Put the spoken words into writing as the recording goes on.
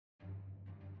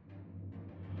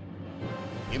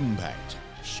Impact,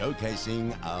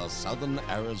 showcasing our Southern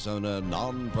Arizona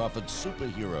nonprofit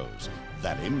superheroes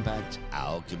that impact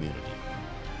our community.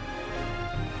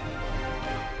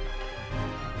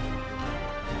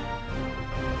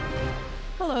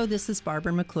 Hello, this is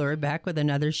Barbara McClure back with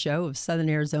another show of Southern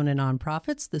Arizona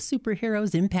nonprofits, the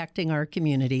superheroes impacting our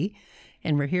community.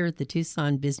 And we're here at the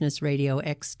Tucson Business Radio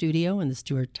X studio in the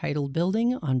Stuart Title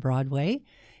Building on Broadway.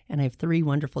 And I have three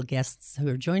wonderful guests who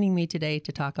are joining me today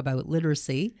to talk about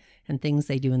literacy and things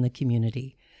they do in the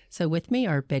community. So with me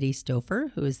are Betty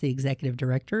Stouffer, who is the Executive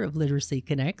Director of Literacy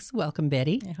Connects. Welcome,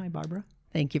 Betty. Hey, hi, Barbara.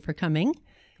 Thank you for coming.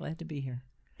 Glad to be here.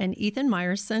 And Ethan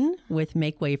Meyerson with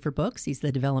Make Way for Books. He's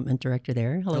the Development Director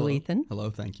there. Hello, Ethan. Hello,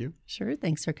 thank you. Sure,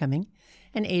 thanks for coming.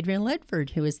 And Adrian Ledford,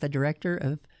 who is the Director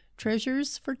of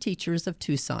Treasures for Teachers of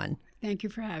Tucson. Thank you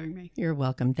for having me. You're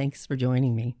welcome. Thanks for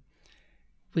joining me.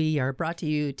 We are brought to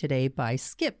you today by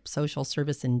SCIP, Social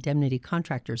Service Indemnity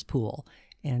Contractors Pool,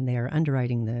 and they are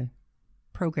underwriting the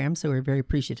program, so we're very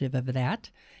appreciative of that,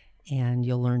 and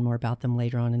you'll learn more about them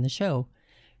later on in the show.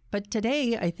 But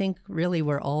today, I think really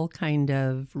we're all kind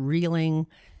of reeling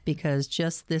because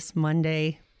just this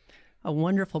Monday, a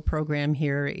wonderful program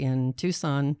here in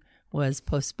Tucson was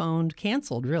postponed,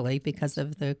 canceled really, because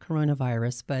of the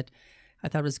coronavirus. But I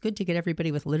thought it was good to get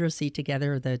everybody with literacy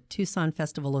together. The Tucson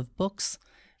Festival of Books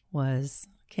was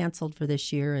canceled for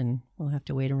this year, and we'll have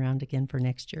to wait around again for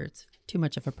next year. It's too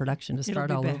much of a production to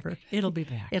start all over. It'll be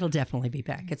back. It'll definitely be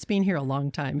back. It's been here a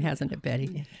long time, hasn't it, Betty?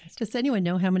 Yes. Does anyone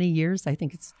know how many years? I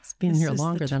think it's been here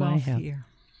longer than I have. Year.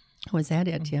 Was that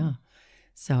it? Mm-hmm. Yeah.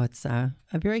 So it's a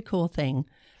very cool thing.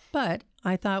 But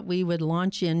I thought we would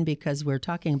launch in because we're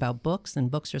talking about books,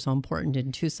 and books are so important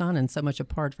in Tucson and so much a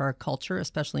part of our culture,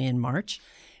 especially in March,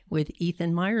 with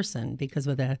Ethan Meyerson, because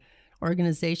with a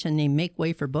organization named Make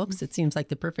Way for Books, it seems like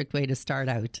the perfect way to start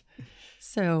out.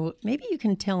 So maybe you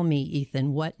can tell me,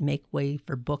 Ethan, what Make Way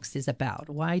for Books is about.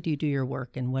 Why do you do your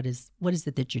work, and what is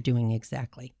it that you're doing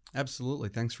exactly? Absolutely.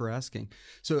 Thanks for asking.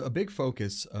 So a big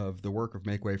focus of the work of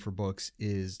Make Way for Books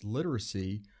is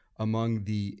literacy among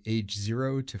the age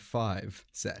 0 to 5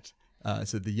 set.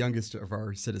 So the youngest of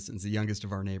our citizens, the youngest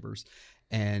of our neighbors.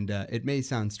 And it may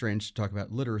sound strange to talk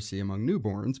about literacy among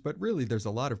newborns, but really there's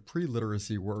a lot of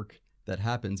pre-literacy work that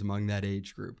happens among that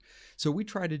age group. So we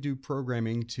try to do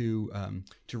programming to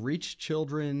reach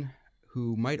children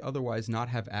who might otherwise not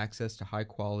have access to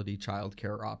high-quality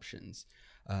childcare options.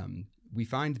 We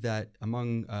find that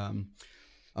among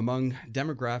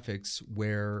demographics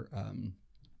where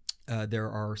there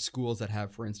are schools that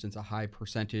have, for instance, a high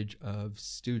percentage of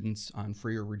students on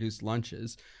free or reduced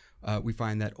lunches, we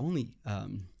find that only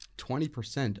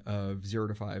 20% of 0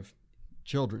 to 5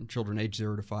 children age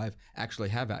 0 to 5 actually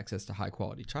have access to high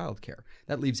quality childcare.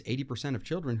 That leaves 80% of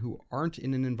children who aren't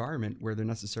in an environment where they're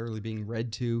necessarily being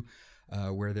read to,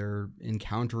 where they're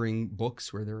encountering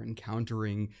books, where they're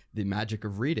encountering the magic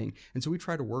of reading. And so we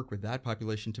try to work with that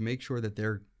population to make sure that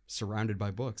they're surrounded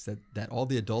by books, that all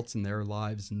the adults in their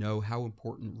lives know how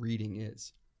important reading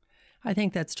is. I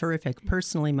think that's terrific.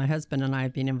 Personally, my husband and I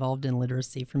have been involved in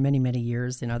literacy for many, many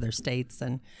years in other states,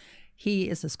 and he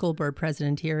is a school board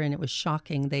president here, and it was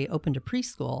shocking. They opened a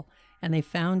preschool, and they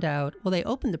found out, they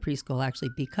opened the preschool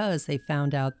actually because they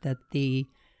found out that the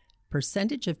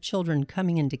percentage of children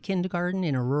coming into kindergarten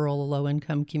in a rural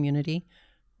low-income community,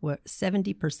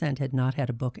 70% had not had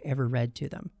a book ever read to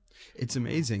them. It's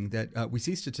amazing that we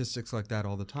see statistics like that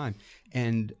all the time,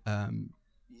 and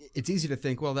it's easy to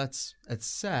think, well, that's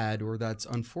sad or that's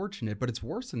unfortunate, but it's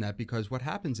worse than that because what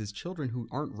happens is children who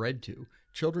aren't read to,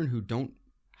 children who don't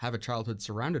have a childhood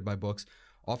surrounded by books,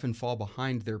 often fall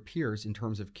behind their peers in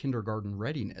terms of kindergarten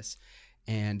readiness.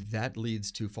 And that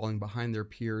leads to falling behind their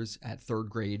peers at third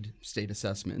grade state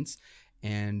assessments.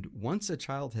 And once a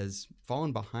child has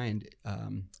fallen behind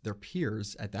their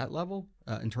peers at that level,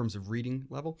 in terms of reading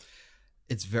level,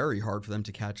 it's very hard for them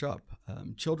to catch up.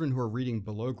 Children who are reading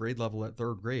below grade level at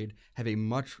third grade have a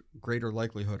much greater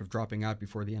likelihood of dropping out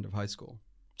before the end of high school.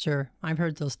 Sure. I've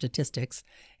heard those statistics.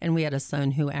 And we had a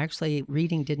son who actually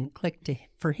reading didn't click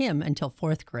for him until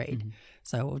fourth grade. Mm-hmm.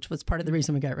 So, which was part of the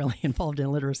reason we got really involved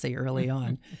in literacy early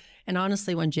on. And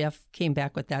honestly, when Jeff came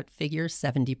back with that figure,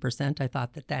 70%, I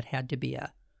thought that had to be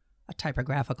a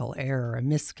typographical error, a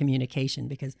miscommunication,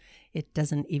 because it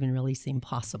doesn't even really seem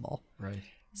possible. Right.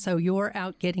 So you're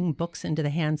out getting books into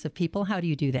the hands of people. How do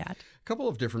you do that? A couple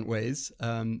of different ways.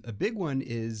 A big one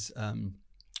is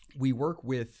we work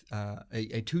with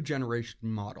a two-generation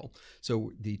model.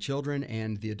 So the children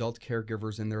and the adult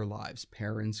caregivers in their lives,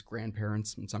 parents,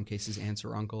 grandparents, in some cases aunts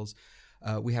or uncles.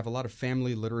 We have a lot of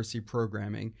family literacy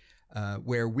programming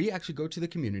where we actually go to the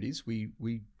communities.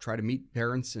 We try to meet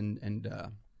parents and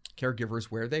caregivers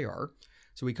where they are.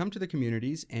 So we come to the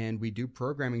communities and we do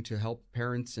programming to help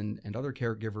parents and other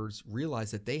caregivers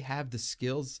realize that they have the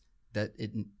skills that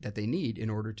they need in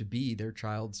order to be their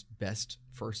child's best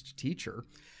first teacher.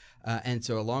 And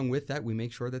so along with that, we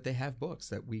make sure that they have books,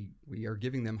 that we are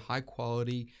giving them high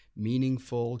quality,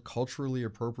 meaningful, culturally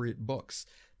appropriate books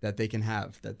that they can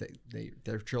have, that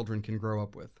their children can grow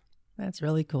up with. That's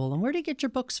really cool. And where do you get your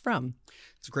books from?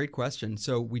 It's a great question.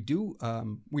 So we do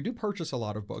purchase a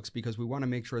lot of books because we want to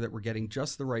make sure that we're getting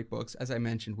just the right books. As I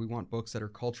mentioned, we want books that are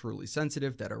culturally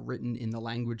sensitive, that are written in the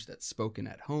language that's spoken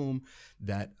at home,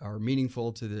 that are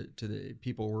meaningful to the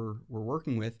people we're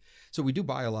working with. So we do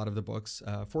buy a lot of the books,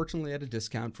 fortunately at a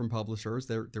discount from publishers.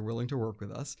 They're willing to work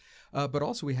with us. But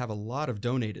also we have a lot of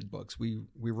donated books. We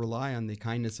rely on the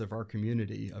kindness of our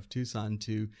community of Tucson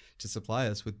to supply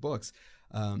us with books.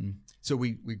 So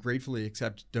we gratefully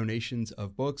accept donations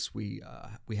of books. We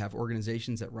have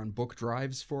organizations that run book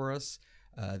drives for us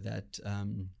that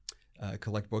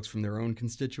collect books from their own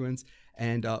constituents.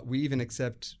 And we even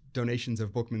accept donations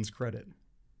of Bookman's Credit.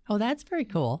 Oh, that's very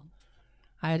cool.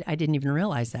 I didn't even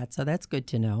realize that, so that's good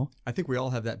to know. I think we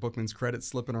all have that Bookman's Credit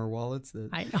slip in our wallets.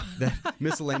 I know. That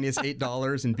miscellaneous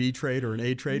 $8 in B trade or an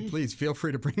A trade. Please feel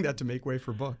free to bring that to Make Way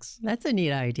for Books. That's a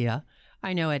neat idea.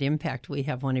 I know at Impact we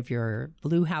have one of your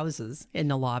blue houses in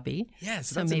the lobby. Yes.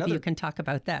 So maybe you can talk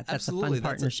about that. That's absolutely. A fun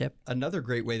partnership. Another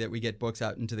great way that we get books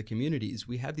out into the communities.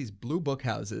 We have these blue book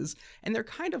houses, and they're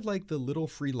kind of like the little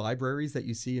free libraries that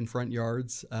you see in front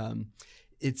yards.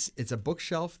 It's a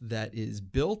bookshelf that is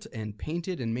built and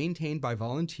painted and maintained by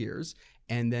volunteers,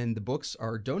 and then the books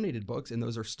are donated books, and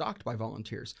those are stocked by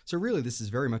volunteers. So really, this is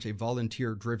very much a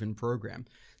volunteer-driven program.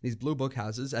 These blue book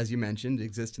houses, as you mentioned,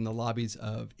 exist in the lobbies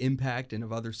of Impact and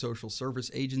of other social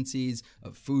service agencies,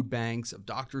 of food banks, of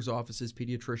doctors' offices,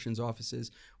 pediatricians'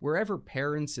 offices. Wherever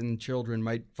parents and children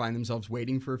might find themselves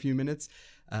waiting for a few minutes,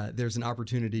 there's an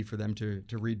opportunity for them to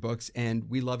read books. And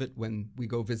we love it when we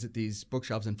go visit these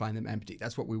bookshelves and find them empty.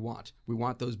 That's what we want. We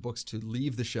want those books to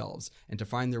leave the shelves and to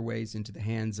find their ways into the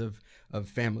hands of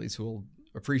families who will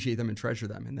appreciate them and treasure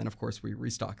them. And then, of course, we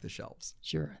restock the shelves.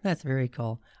 Sure. That's very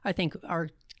cool. I think our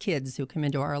kids who come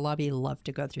into our lobby love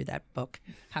to go through that book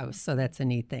house. So that's a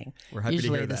neat thing. We're happy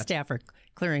Usually to hear that. The staff are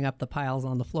clearing up the piles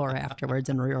on the floor afterwards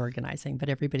and reorganizing, but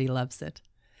everybody loves it.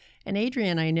 And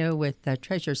Adrian, I know with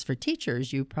Treasures for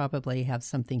Teachers, you probably have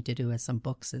something to do with some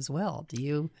books as well. Do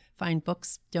you find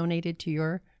books donated to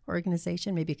your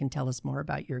organization? Maybe you can tell us more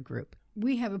about your group.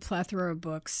 We have a plethora of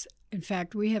books. In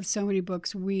fact, we have so many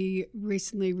books. We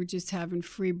recently were just having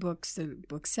free books,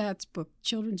 book sets,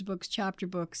 children's books, chapter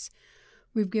books.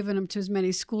 We've given them to as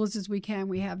many schools as we can.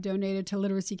 We have donated to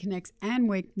Literacy Connects and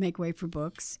Make Way for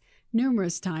Books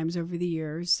numerous times over the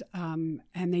years, and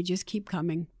they just keep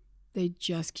coming. They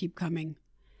just keep coming.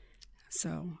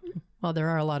 So, well, there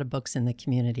are a lot of books in the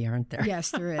community, aren't there?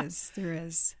 Yes, there is. There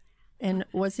is. And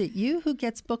was it you who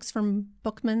gets books from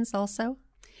Bookman's also?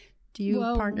 Do you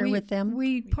partner with them?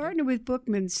 We partner with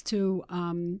Bookman's to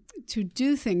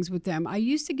do things with them. I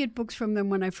used to get books from them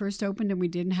when I first opened, and we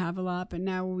didn't have a lot. But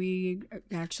now we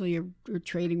actually are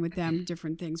trading with them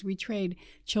different things. We trade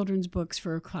children's books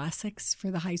for classics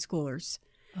for the high schoolers.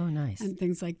 Oh, nice. And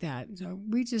things like that. So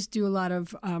we just do a lot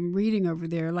of reading over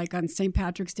there. Like on St.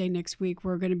 Patrick's Day next week,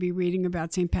 we're going to be reading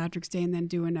about St. Patrick's Day and then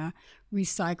doing a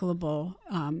recyclable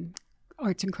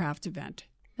arts and crafts event.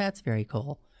 That's very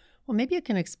cool. Well, maybe you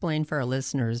can explain for our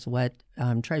listeners what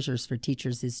Treasures for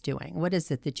Teachers is doing. What is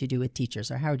it that you do with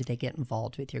teachers, or how do they get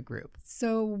involved with your group?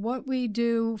 So what we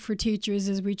do for teachers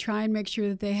is we try and make sure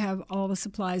that they have all the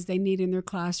supplies they need in their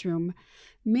classroom,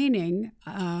 meaning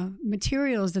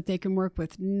materials that they can work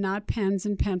with, not pens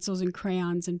and pencils and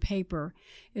crayons and paper.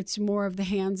 It's more of the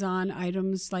hands-on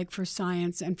items like for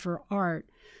science and for art.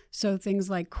 So things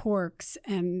like corks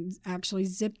and actually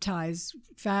zip ties,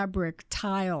 fabric,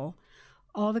 tile,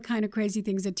 all the kind of crazy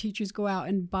things that teachers go out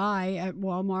and buy at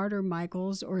Walmart or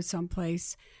Michael's or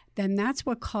someplace, then that's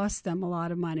what costs them a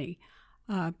lot of money.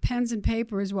 Pens and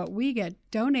paper is what we get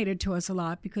donated to us a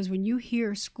lot, because when you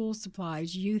hear school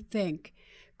supplies, you think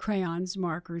crayons,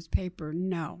 markers, paper.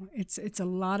 No, it's a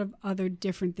lot of other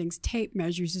different things. Tape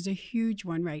measures is a huge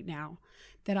one right now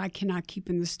that I cannot keep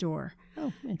in the store.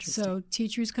 Oh, interesting. So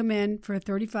teachers come in for a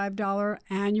 $35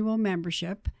 annual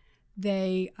membership.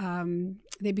 They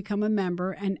become a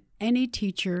member, and any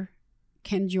teacher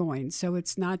can join. So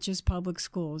it's not just public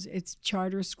schools. It's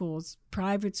charter schools,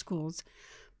 private schools,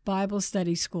 Bible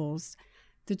study schools.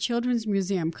 The Children's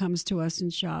Museum comes to us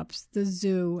and shops, the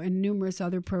zoo, and numerous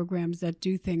other programs that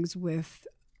do things with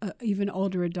even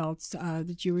older adults,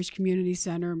 the Jewish Community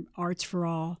Center, Arts for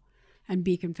All, and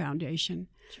Beacon Foundation.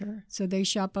 Sure. So they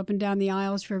shop up and down the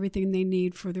aisles for everything they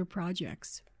need for their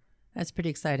projects. That's pretty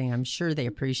exciting. I'm sure they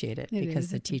appreciate it because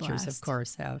the It's a teachers, of blast.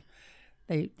 course, have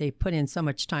they put in so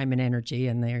much time and energy,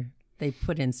 and they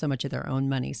put in so much of their own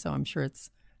money. So I'm sure it's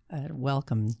a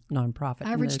welcome nonprofit.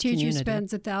 Average in the teacher community.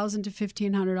 spends $1,000 to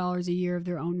 $1,500 a year of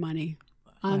their own money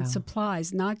on Wow.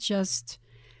 supplies, not just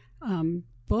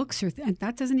books, and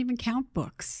that doesn't even count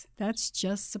books. That's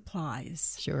just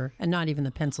supplies. Sure, and not even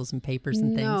the pencils and papers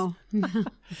and things. No.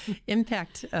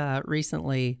 Impact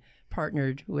recently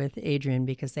partnered with Adrian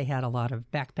because they had a lot of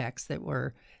backpacks that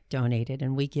were donated,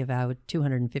 and we give out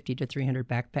 250 to 300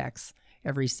 backpacks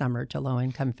every summer to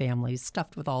low-income families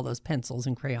stuffed with all those pencils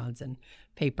and crayons and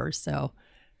papers. So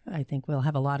I think we'll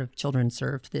have a lot of children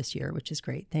served this year, which is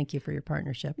great. Thank you for your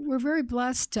partnership. We're very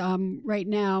blessed right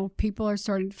now. People are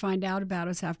starting to find out about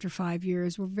us after 5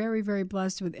 years. We're very, very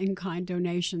blessed with in-kind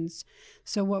donations.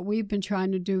 So what we've been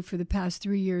trying to do for the past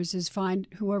 3 years is find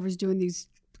whoever's doing these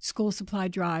school supply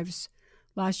drives.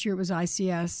 Last year it was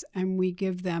ICS, and we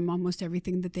give them almost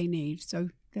everything that they need. So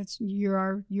you're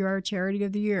our charity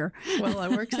of the year. Well,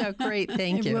 it works out great.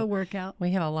 Thank you. It will work out.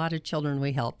 We have a lot of children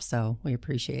we help, so we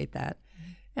appreciate that.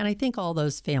 And I think all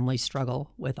those families struggle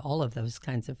with all of those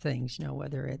kinds of things,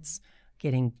 whether it's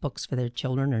getting books for their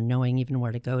children or knowing even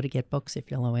where to go to get books if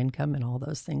you're low income, and all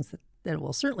those things that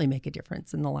will certainly make a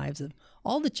difference in the lives of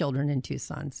all the children in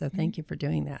Tucson. So thank you for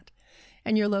doing that.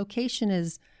 And your location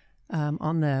is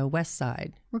on the west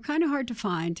side. We're kind of hard to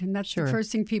find, and that's Sure. the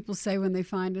first thing people say when they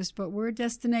find us, but we're a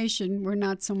destination. We're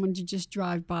not someone to just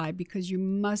drive by, because you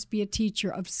must be a teacher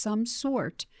of some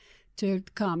sort to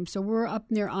come. So we're up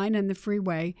near Ina and the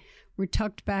freeway. We're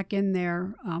tucked back in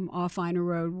there off Ina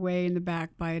Road, way in the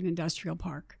back by an industrial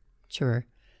park. Sure.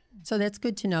 So that's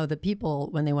good to know that people,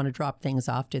 when they want to drop things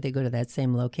off, do they go to that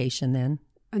same location then?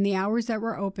 And the hours that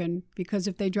we're open, because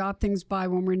if they drop things by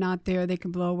when we're not there, they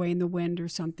can blow away in the wind or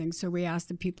something. So we ask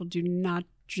that people do not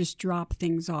just drop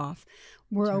things off.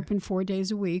 We're open 4 days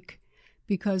a week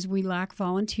because we lack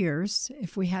volunteers.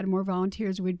 If we had more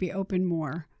volunteers, we'd be open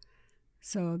more.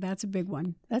 So that's a big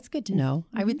one. That's good to know.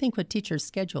 I would think with teachers'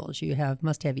 schedules,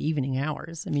 must have evening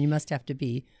hours. I mean, you must have to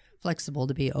be flexible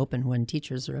to be open when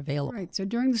teachers are available. Right. So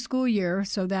during the school year,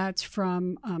 so that's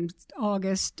from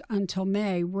August until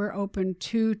May, we're open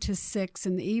 2 to 6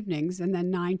 in the evenings, and then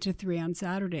 9 to 3 on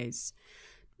Saturdays.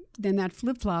 Then that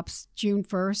flip-flops June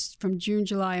 1st. From June,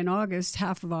 July, and August,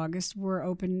 half of August, we're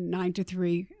open 9 to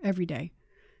 3 every day,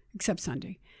 except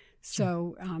Sunday.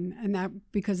 So, and that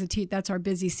because that's our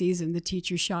busy season. The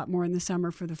teachers shop more in the summer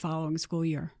for the following school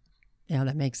year. Yeah,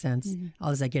 that makes sense.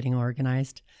 All is that getting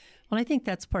organized? Well, I think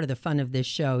that's part of the fun of this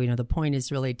show. The point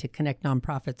is really to connect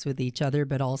nonprofits with each other,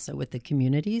 but also with the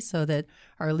community, so that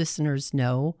our listeners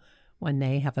know when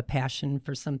they have a passion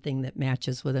for something that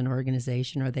matches with an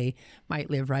organization, or they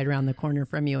might live right around the corner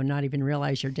from you and not even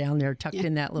realize you're down there tucked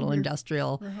in that little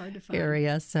industrial We're hard to find.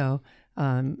 area. So,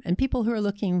 and people who are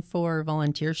looking for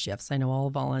volunteer shifts. I know all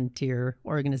volunteer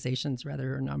organizations,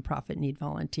 rather, or nonprofit, need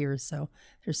volunteers. So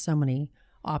there's so many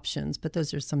options, but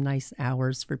those are some nice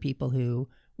hours for people who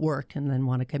work and then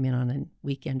want to come in on a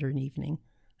weekend or an evening.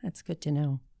 That's good to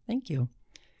know. Thank you.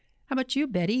 How about you,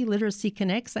 Betty? Literacy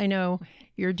Connects. I know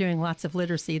you're doing lots of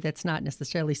literacy that's not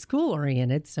necessarily school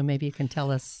oriented, so maybe you can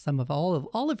tell us some of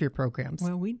all of your programs.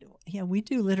 Well, we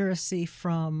do literacy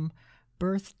from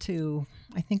birth to,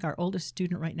 I think our oldest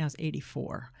student right now is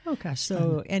 84. Oh, gosh.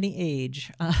 So any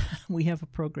age, we have a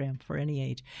program for any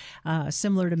age.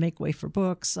 Similar to Make Way for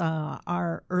Books,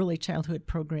 our early childhood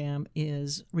program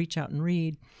is Reach Out and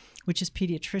Read, which is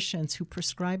pediatricians who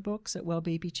prescribe books at well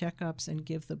baby checkups and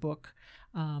give the book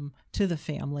to the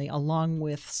family, along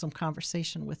with some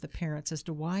conversation with the parents as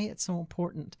to why it's so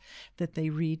important that they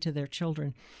read to their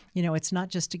children. It's not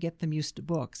just to get them used to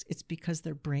books, it's because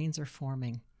their brains are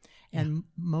forming. And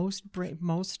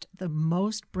the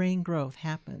most brain growth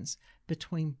happens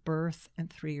between birth and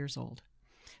 3 years old.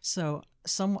 So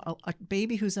a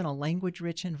baby who's in a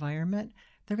language-rich environment,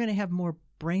 they're going to have more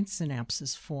brain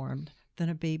synapses formed than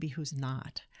a baby who's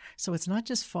not. So it's not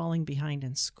just falling behind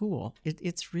in school.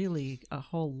 It's really a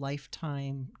whole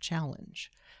lifetime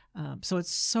challenge. So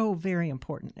it's so very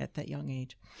important at that young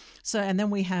age. And then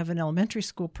we have an elementary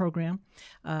school program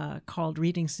called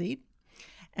Reading Seed.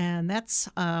 And that's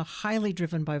highly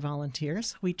driven by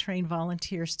volunteers. We train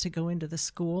volunteers to go into the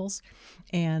schools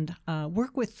and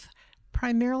work with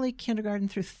primarily kindergarten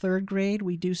through third grade.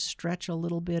 We do stretch a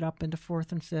little bit up into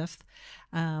fourth and fifth.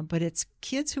 But it's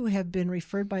kids who have been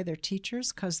referred by their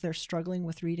teachers because they're struggling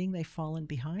with reading. They've fallen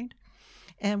behind.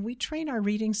 And we train our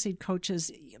Reading Seed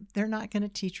coaches. They're not going to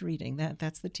teach reading.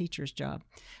 That's the teacher's job.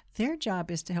 Their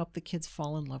job is to help the kids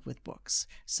fall in love with books.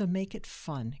 So make it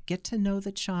fun. Get to know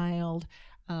the child.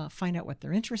 Find out what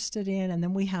they're interested in. And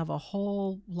then we have a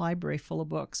whole library full of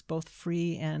books, both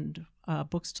free and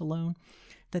books to loan,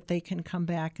 that they can come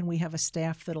back, and we have a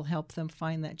staff that'll help them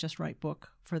find that just right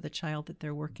book for the child that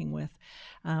they're working with.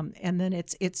 And then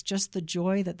it's just the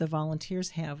joy that the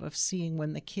volunteers have of seeing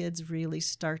when the kids really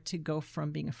start to go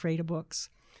from being afraid of books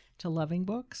to loving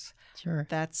books. Sure.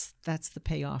 That's the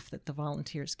payoff that the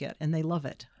volunteers get, and they love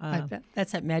it. I bet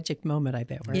that's that magic moment, I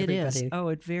bet, where It everybody... is. Oh,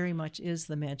 it very much is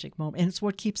the magic moment. And it's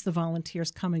what keeps the volunteers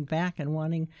coming back and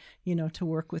wanting, to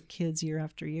work with kids year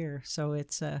after year. So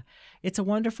it's a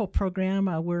wonderful program.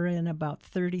 We're in about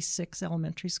 36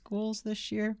 elementary schools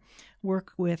this year.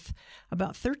 Work with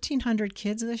about 1,300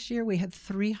 kids this year. We had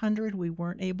 300 we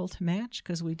weren't able to match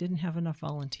because we didn't have enough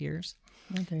volunteers.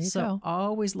 Well, there you So go.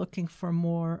 always looking for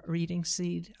more Reading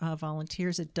Seed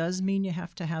volunteers. It does mean you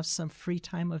have to have some free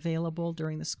time available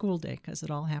during the school day because it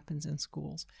all happens in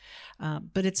schools.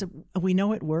 But we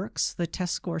know it works. The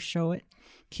test scores show it.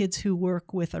 Kids who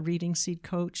work with a Reading Seed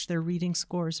coach, their reading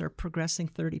scores are progressing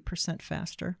 30%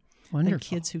 faster Wonderful. than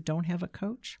kids who don't have a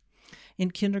coach.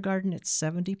 In kindergarten, it's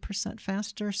 70%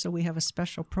 faster. So we have a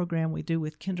special program we do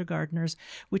with kindergartners,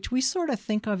 which we sort of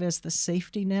think of as the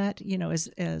safety net.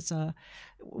 As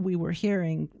we were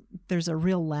hearing, there's a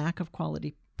real lack of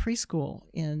quality preschool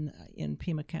in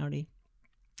Pima County.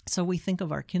 So we think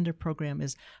of our kinder program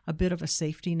as a bit of a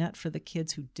safety net for the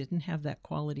kids who didn't have that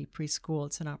quality preschool.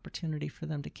 It's an opportunity for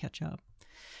them to catch up.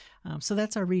 So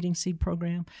that's our Reading Seed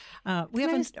program.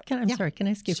 Sorry, can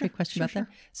I ask you a quick question about that?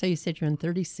 So you said you're in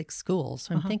 36 schools.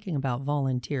 So I'm thinking about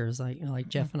volunteers. Like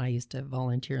Jeff and I used to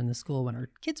volunteer in the school when our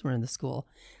kids were in the school.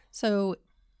 So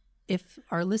if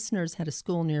our listeners had a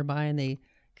school nearby and they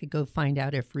could go find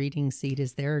out if Reading Seed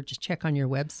is there, or just check on your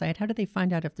website, how do they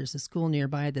find out if there's a school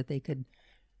nearby that they could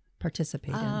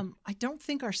participate in? I don't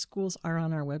think our schools are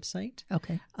on our website.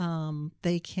 Okay.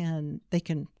 They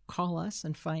can call us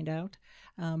and find out.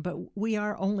 But we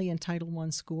are only in Title I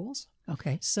schools.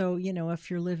 Okay. So,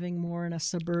 if you're living more in a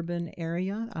suburban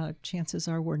area, chances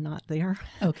are we're not there.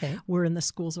 Okay. We're in the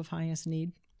schools of highest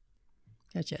need.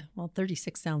 Gotcha. Well,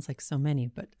 36 sounds like so many,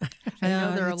 but I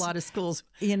know there are a lot of schools.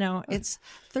 It's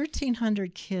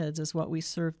 1,300 kids is what we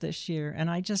served this year. And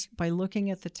by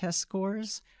looking at the test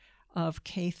scores of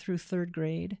K through third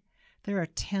grade, there are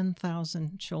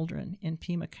 10,000 children in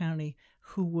Pima County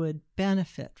who would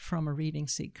benefit from a Reading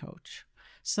Seed coach.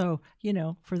 So,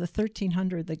 for the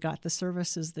 1,300 that got the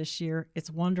services this year,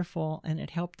 it's wonderful, and it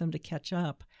helped them to catch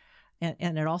up.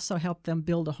 And it also helped them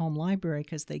build a home library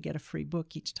because they get a free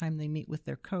book each time they meet with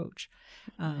their coach.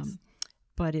 Nice.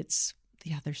 But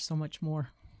there's so much more.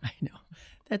 I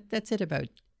know. That's it about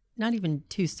not even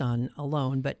Tucson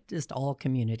alone, but just all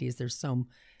communities. There's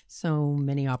so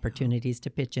many opportunities to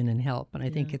pitch in and help. And I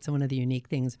think it's one of the unique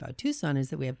things about Tucson is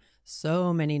that we have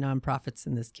so many nonprofits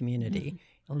in this community,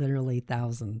 literally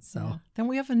thousands. So then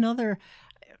we have another,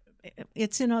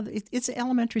 it's an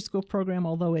elementary school program,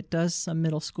 although it does some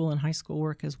middle school and high school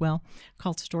work as well,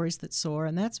 called Stories That Soar.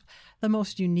 And that's the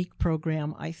most unique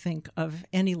program, I think, of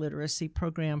any literacy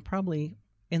program, probably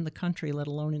in the country, let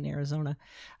alone in Arizona,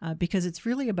 because it's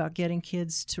really about getting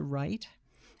kids to write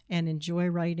and enjoy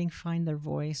writing, find their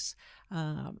voice.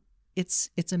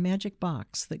 It's a magic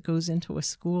box that goes into a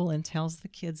school and tells the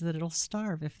kids that it'll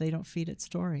starve if they don't feed it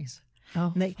stories.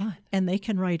 Oh, fun. And they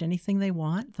can write anything they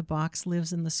want. The box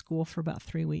lives in the school for about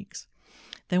 3 weeks.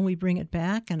 Then we bring it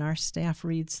back, and our staff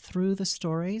reads through the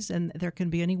stories, and there can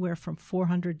be anywhere from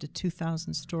 400 to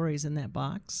 2,000 stories in that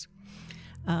box.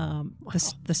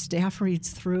 The staff reads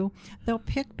through. They'll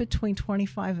pick between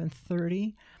 25 and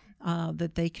 30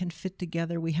 that they can fit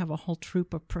together. We have a whole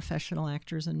troupe of professional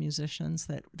actors and musicians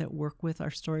that work with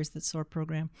our Stories That Soar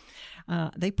program.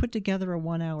 They put together a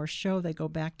 1-hour show. They go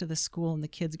back to the school, and the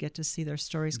kids get to see their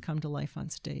stories come to life on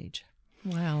stage.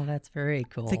 Wow, that's very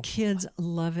cool. The kids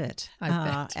love it. I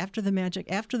bet. After the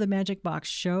Magic Box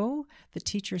show, the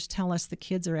teachers tell us the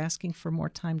kids are asking for more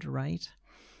time to write.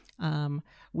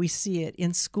 We see it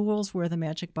in schools where the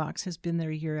Magic Box has been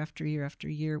there year after year after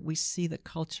year. We see the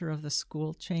culture of the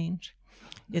school change.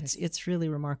 Nice. It's really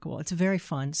remarkable. It's very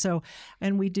fun. So,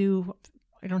 and we do,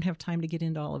 I don't have time to get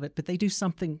into all of it, but they do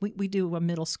something, we do a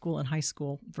middle school and high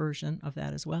school version of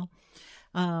that as well.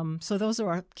 So those are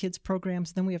our kids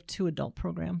programs. Then we have 2 adult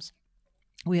programs.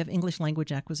 We have English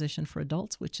language acquisition for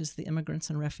adults, which is the immigrants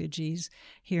and refugees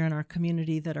here in our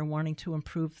community that are wanting to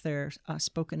improve their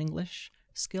spoken English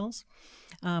skills.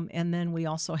 And then we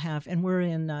also have, and we're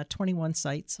in 21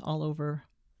 sites all over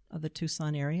the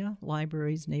Tucson area,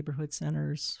 libraries, neighborhood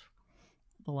centers,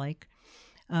 the like.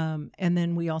 And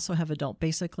then we also have adult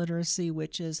basic literacy,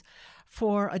 which is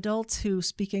for adults who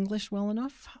speak English well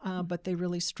enough, but they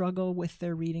really struggle with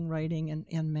their reading, writing,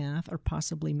 and math, or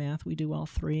possibly math. We do all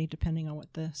three, depending on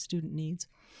what the student needs.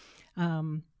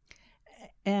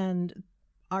 And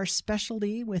our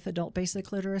specialty with adult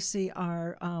basic literacy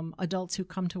are adults who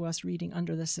come to us reading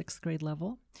under the 6th grade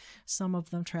level. Some of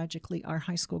them, tragically, are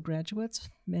high school graduates.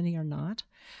 Many are not.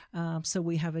 So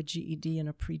we have a GED and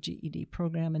a pre-GED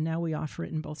program, and now we offer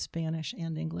it in both Spanish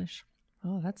and English.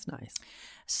 Oh, that's nice.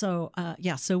 So,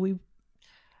 we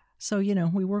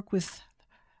work with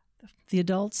the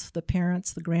adults, the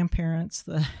parents, the grandparents,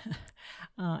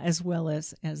 as well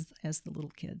as the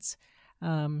little kids.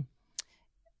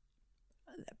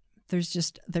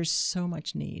 There's so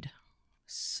much need.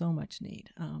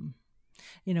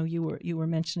 You were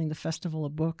mentioning the Festival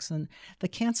of Books and the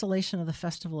cancellation of the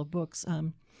Festival of Books.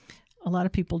 A lot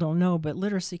of people don't know, but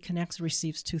Literacy Connects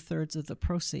receives 2/3 of the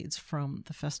proceeds from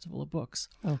the Festival of Books.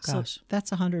 Oh gosh, so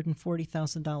that's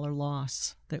 $140,000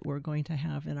 loss that we're going to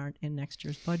have in next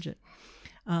year's budget.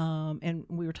 And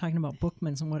we were talking about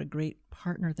Bookmans and what a great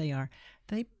partner they are.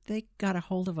 They got a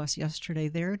hold of us yesterday.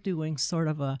 They're doing sort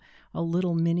of a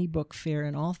little mini book fair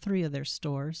in all 3 of their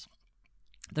stores.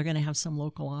 They're going to have some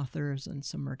local authors and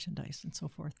some merchandise and so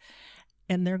forth.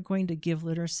 And they're going to give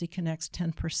Literacy Connects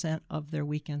 10% of their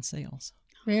weekend sales.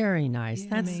 Very nice. Yeah,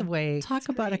 That's the way. Talk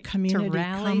about a community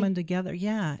coming together.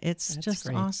 Yeah, it's just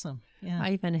great. Awesome. Yeah.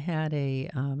 I even had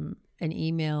an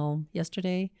email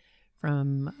yesterday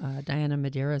from Diana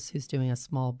Medeiros, who's doing a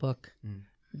small book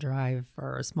drive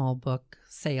or a small book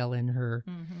sale in her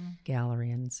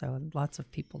gallery, and so lots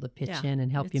of people to pitch in and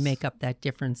help you make up that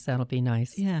difference. That'll be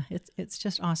nice. Yeah, it's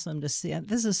just awesome to see.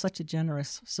 This is such a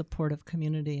generous, supportive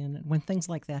community, and when things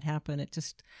like that happen, it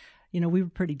just, we were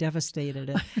pretty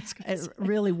devastated. It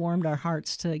really warmed our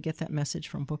hearts to get that message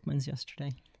from Bookmans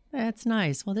yesterday. That's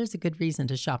nice. Well, there's a good reason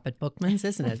to shop at Bookmans,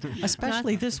 isn't it?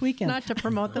 Especially this weekend. Not to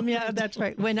promote them. Yeah, that's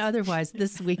right. When otherwise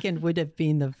this weekend would have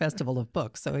been the Festival of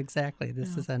Books. So exactly,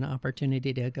 this is an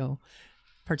opportunity to go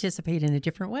participate in a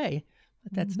different way.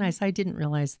 But that's nice. I didn't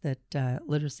realize that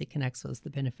Literacy Connects was the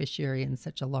beneficiary in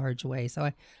such a large way. So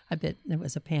I bet there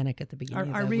was a panic at the beginning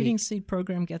of the Our Reading Seed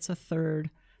program gets 1/3.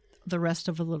 The rest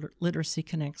of the Literacy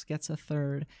Connects gets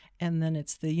 1/3, and then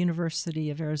it's the University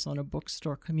of Arizona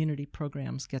Bookstore Community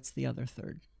Programs gets the other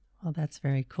 1/3. Well, that's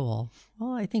very cool.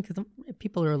 Well, I think the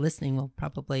people who are listening will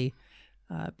probably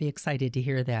be excited to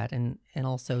hear that, and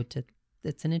also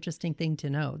it's an interesting thing to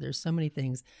know. There's so many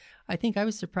things. I think I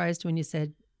was surprised when you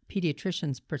said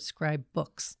pediatricians prescribe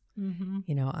books.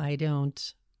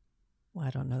 I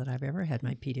don't know that I've ever had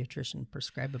my pediatrician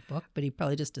prescribe a book, but he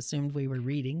probably just assumed we were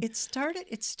reading. It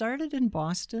started in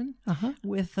Boston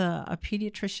with a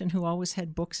pediatrician who always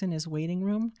had books in his waiting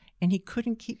room, and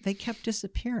they kept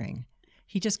disappearing.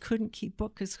 He just couldn't keep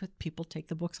books because people take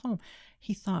the books home.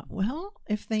 He thought, well,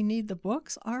 if they need the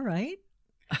books, all right.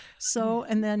 So,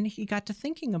 and then he got to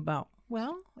thinking about,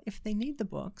 well, if they need the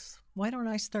books, why don't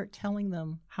I start telling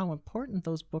them how important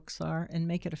those books are and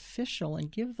make it official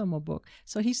and give them a book?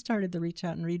 So he started the Reach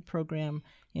Out and Read program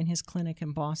in his clinic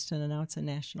in Boston, and now it's a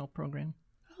national program.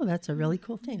 Oh, that's a really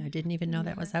cool thing. I didn't even know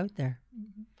that was out there.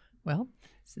 Well,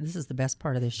 so this is the best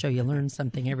part of the show. You learn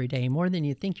something every day, more than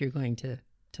you think you're going to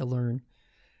learn.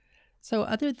 So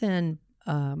other than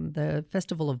the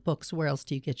Festival of Books, where else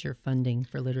do you get your funding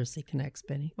for Literacy Connects,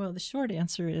 Benny? Well, the short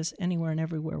answer is anywhere and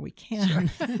everywhere we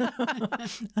can.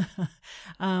 Sure.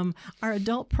 Our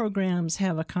adult programs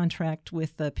have a contract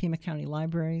with the Pima County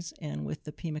Libraries and with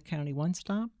the Pima County One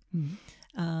Stop.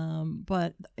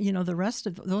 But, the rest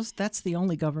of those, that's the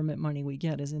only government money we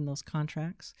get is in those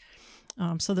contracts.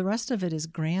 So the rest of it is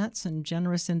grants and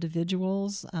generous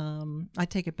individuals. I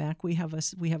take it back. We have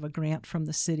a grant from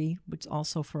the city, which is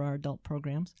also for our adult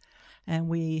programs. And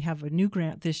we have a new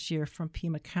grant this year from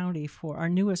Pima County for our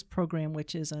newest program,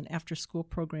 which is an after-school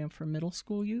program for middle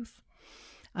school youth.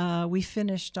 We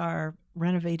finished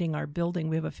renovating our building.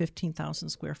 We have a 15,000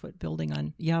 square foot building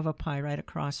on Yavapai right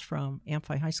across from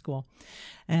Amphi High School.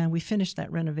 And we finished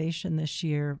that renovation this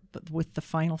year, but with the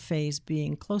final phase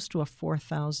being close to a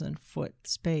 4,000 foot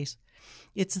space.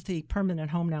 It's the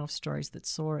permanent home now of Stories That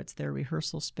Soar. It's their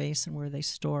rehearsal space and where they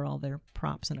store all their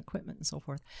props and equipment and so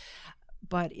forth.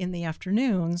 But in the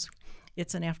afternoons,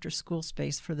 it's an after-school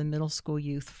space for the middle school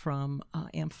youth from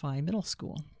Amphi Middle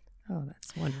School. Oh,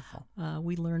 that's wonderful.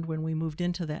 We learned when we moved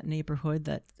into that neighborhood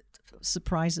that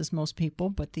surprises most people,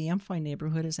 but the Amphi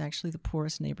neighborhood is actually the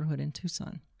poorest neighborhood in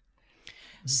Tucson.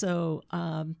 So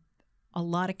a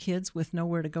lot of kids with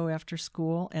nowhere to go after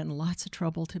school and lots of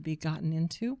trouble to be gotten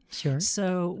into. Sure.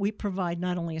 So we provide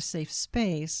not only a safe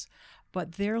space,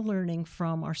 but they're learning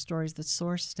from our Stories That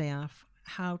Soar staff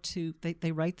how to,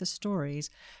 they write the stories,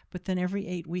 but then every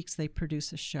 8 weeks they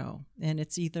produce a show. And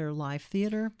it's either live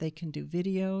theater, they can do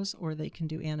videos, or they can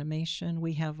do animation.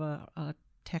 We have a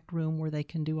tech room where they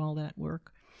can do all that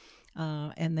work.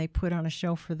 And they put on a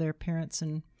show for their parents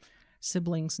and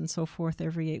siblings and so forth.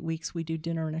 Every 8 weeks we do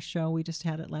dinner and a show. We just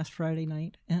had it last Friday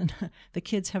night, and the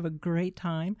kids have a great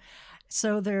time.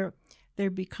 So they're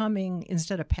becoming,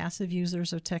 instead of passive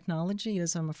users of technology,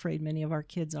 as I'm afraid many of our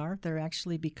kids are, they're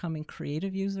actually becoming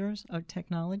creative users of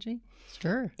technology.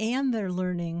 Sure. And they're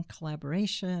learning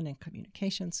collaboration and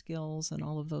communication skills and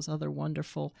all of those other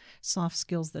wonderful soft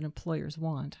skills that employers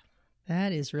want.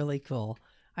 That is really cool.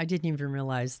 I didn't even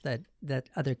realize that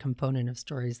other component of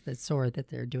Stories That Soar, that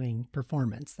they're doing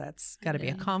performance. That's got to be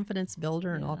a confidence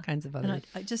builder and all kinds of other And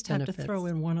I just benefits. have to throw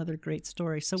in one other great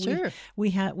story. So Sure. we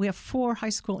have 4 high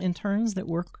school interns that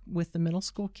work with the middle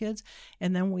school kids,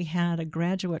 and then we had a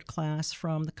graduate class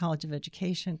from the College of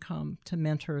Education come to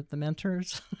mentor the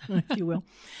mentors, if you will.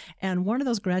 And one of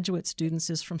those graduate students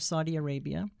is from Saudi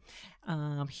Arabia.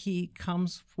 He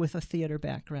comes with a theater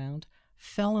background,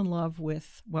 fell in love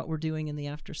with what we're doing in the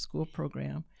after-school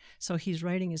program. So he's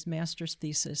writing his master's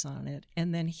thesis on it.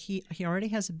 And then he already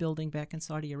has a building back in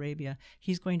Saudi Arabia.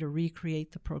 He's going to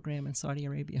recreate the program in Saudi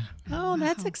Arabia. Oh,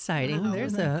 that's exciting. Wow.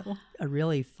 There's Isn't that a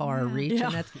really far reach.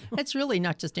 Yeah. And that's really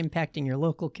not just impacting your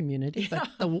local community, but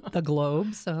the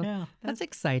globe. So Yeah. that's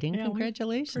exciting. Yeah,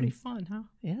 Congratulations. Pretty fun, huh?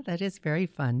 Yeah, that is very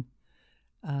fun.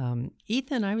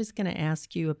 Ethan, I was going to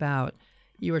ask you about,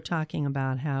 you were talking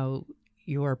about how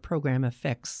your program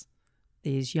affects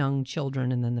these young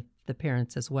children and then the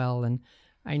parents as well. And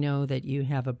I know that you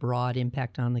have a broad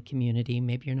impact on the community.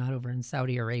 Maybe you're not over in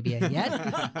Saudi Arabia yet,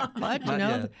 but you Not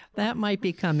know, yet. that might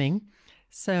be coming.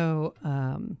 So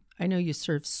I know you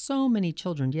serve so many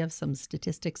children. Do you have some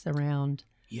statistics around?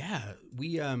 Yeah,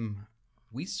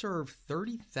 we serve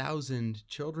 30,000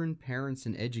 children, parents,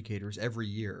 and educators every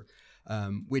year,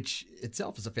 which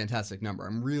itself is a fantastic number.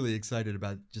 I'm really excited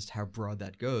about just how broad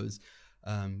that goes.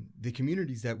 The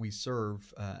communities that we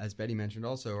serve, as Betty mentioned,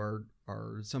 also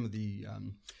are some of the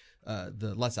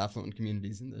less affluent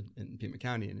communities in Pima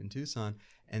County and in Tucson,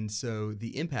 and so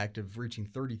the impact of reaching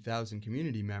 30,000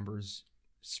 community members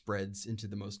spreads into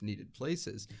the most needed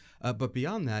places. But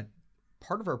beyond that,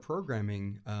 part of our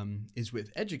programming is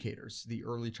with educators, the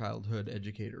early childhood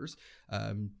educators,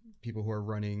 people who are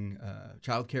running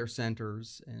child care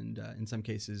centers and in some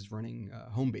cases running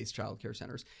home-based child care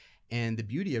centers. And the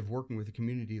beauty of working with a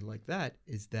community like that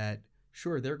is that,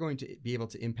 sure, they're going to be able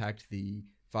to impact the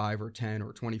 5 or 10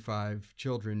 or 25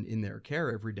 children in their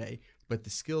care every day, but the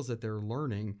skills that they're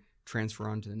learning transfer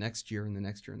on to the next year and the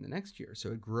next year and the next year.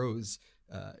 So it grows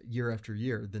year after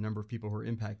year, the number of people who are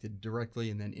impacted directly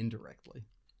and then indirectly.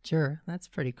 Sure, that's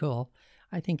pretty cool.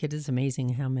 I think it is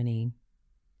amazing how many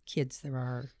kids there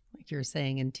are, like you're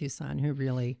saying, in Tucson who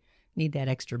really need that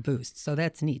extra boost. So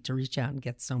that's neat to reach out and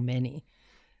get so many.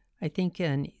 I think,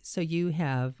 and so you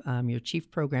have your chief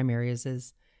program areas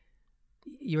is,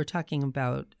 you were talking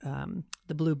about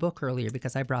the Blue Book earlier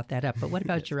because I brought that up, but what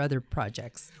about your other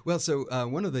projects? Well, so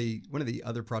one of the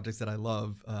other projects that I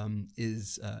love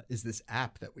is this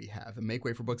app that we have, a Make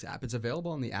Way for Books app. It's available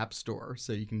on the App Store,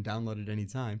 so you can download it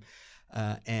anytime.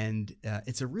 And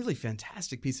it's a really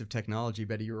fantastic piece of technology.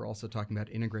 Betty, you were also talking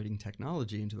about integrating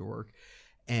technology into the work.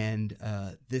 And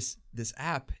this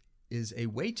app is a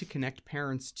way to connect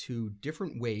parents to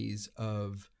different ways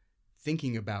of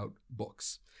thinking about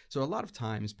books. So a lot of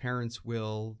times parents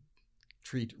will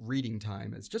treat reading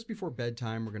time as just before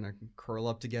bedtime, we're going to curl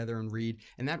up together and read.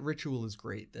 And that ritual is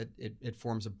great. That it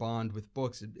forms a bond with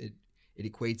books. It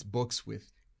equates books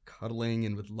with cuddling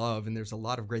and with love. And there's a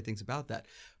lot of great things about that.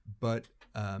 But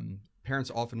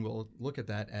parents often will look at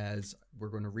that as, we're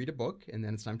going to read a book and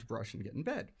then it's time to brush and get in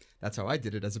bed. That's how I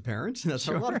did it as a parent. That's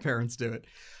how a lot of parents do it.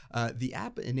 The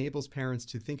app enables parents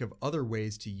to think of other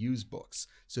ways to use books.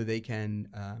 So they can,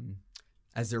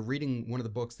 as they're reading one of the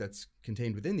books that's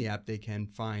contained within the app, they can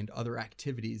find other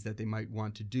activities that they might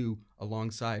want to do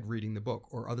alongside reading the book,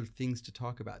 or other things to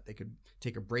talk about. They could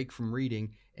take a break from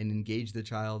reading and engage the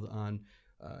child on,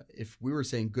 if we were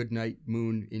saying good night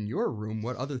moon in your room,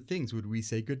 what other things would we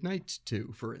say good night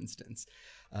to, for instance?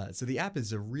 So the app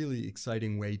is a really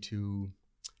exciting way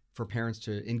for parents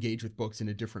to engage with books in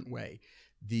a different way.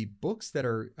 The books that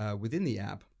are within the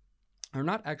app are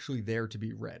not actually there to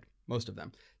be read. most of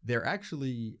them. They're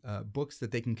actually books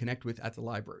that they can connect with at the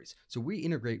libraries. So we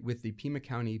integrate with the Pima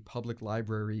County Public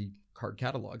Library card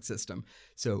catalog system.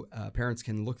 So parents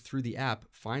can look through the app,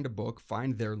 find a book,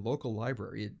 find their local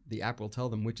library. The app will tell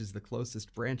them which is the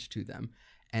closest branch to them,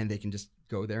 and they can just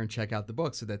go there and check out the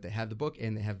book so that they have the book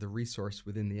and they have the resource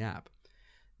within the app.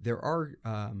 There are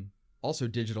also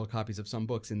digital copies of some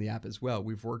books in the app as well.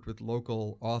 We've worked with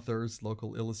local authors,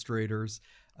 local illustrators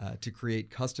to create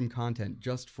custom content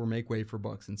just for Make Way for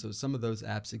Books. And so some of those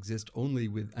apps exist only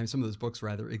some of those books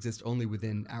rather exist only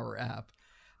within our app,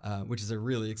 which is a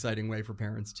really exciting way for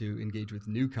parents to engage with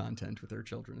new content with their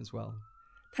children as well.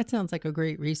 That sounds like a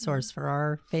great resource for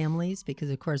our families because,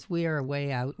 of course, we are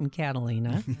way out in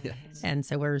Catalina. Yes. And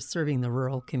so we're serving the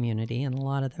rural community, and a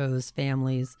lot of those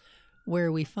families where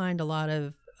we find a lot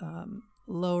of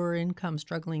lower income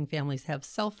struggling families have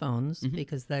cell phones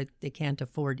because they can't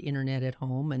afford internet at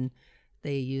home, and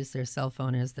they use their cell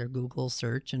phone as their Google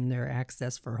search and their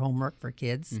access for homework for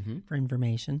kids for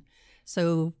information.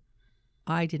 So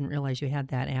I didn't realize you had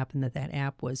that app and that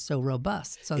app was so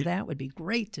robust. So that would be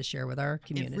great to share with our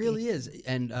community. It really is.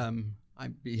 And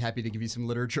I'd be happy to give you some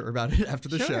literature about it after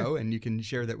the show, and you can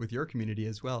share that with your community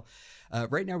as well.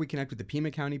 Right now, we connect with the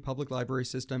Pima County Public Library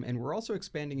System, and we're also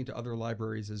expanding into other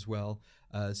libraries as well.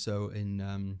 So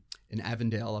in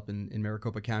Avondale, up in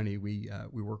Maricopa County, we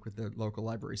work with the local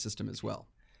library system as well.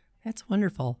 That's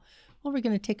wonderful. Well, we're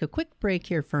going to take a quick break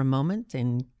here for a moment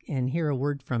and hear a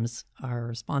word from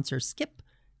our sponsor, Skip,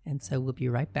 and so we'll be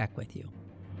right back with you.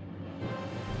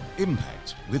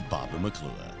 Impact with Barbara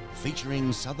McClure,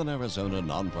 featuring Southern Arizona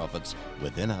nonprofits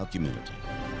within our community.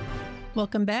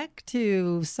 Welcome back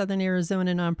to Southern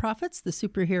Arizona Nonprofits, the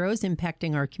superheroes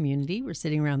impacting our community. We're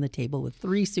sitting around the table with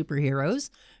 3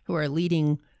 superheroes who are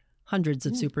leading hundreds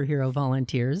of superhero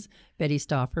volunteers. Betty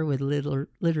Stauffer with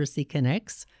Literacy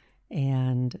Connects,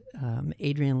 and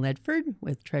Adrian Ledford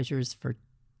with Treasures for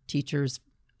Teachers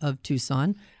of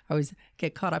Tucson. I always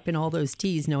get caught up in all those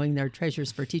T's, knowing they're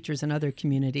Treasures for Teachers in other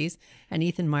communities, and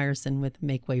Ethan Meyerson with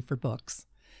Make Way for Books.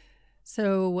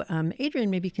 So, Adrian,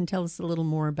 maybe you can tell us a little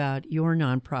more about your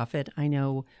nonprofit. I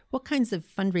know, what kinds of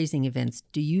fundraising events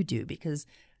do you do? Because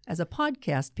as a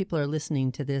podcast, people are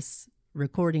listening to this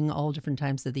recording all different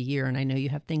times of the year, and I know you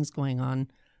have things going on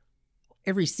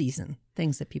every season,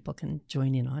 things that people can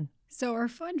join in on. So our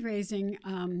fundraising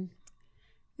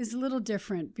is a little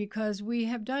different because we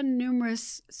have done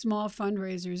numerous small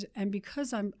fundraisers, and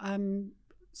because I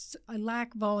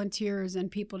lack volunteers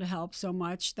and people to help so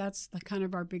much. That's kind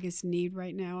of our biggest need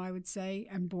right now, I would say,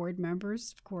 and board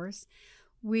members, of course.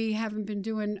 We haven't been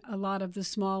doing a lot of the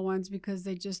small ones because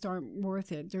they just aren't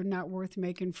worth it. They're not worth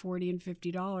making $40 and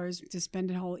 $50 to spend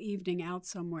a whole evening out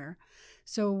somewhere.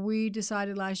 So we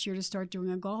decided last year to start doing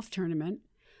a golf tournament,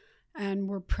 and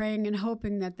we're praying and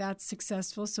hoping that that's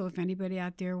successful. So if anybody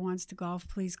out there wants to golf,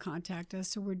 please contact us.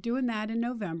 So we're doing that in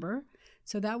November.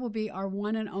 So that will be our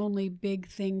one and only big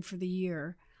thing for the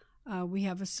year. We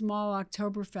have a small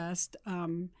Oktoberfest.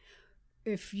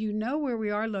 If you know where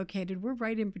we are located, we're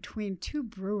right in between 2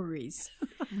 breweries.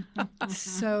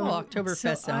 So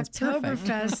Oktoberfest sounds perfect.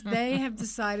 Oktoberfest, they have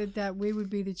decided that we would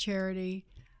be the charity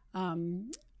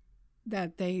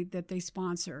that they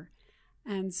sponsor.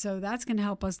 And so that's going to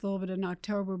help us a little bit in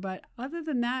October. But other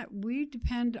than that, we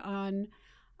depend on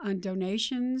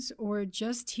donations or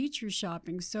just teacher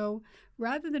shopping. So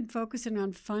rather than focusing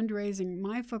on fundraising,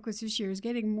 my focus this year is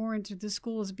getting more into the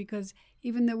schools, because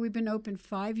even though we've been open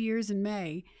 5 years in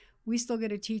May, we still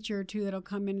get a teacher or 2 that'll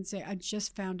come in and say, I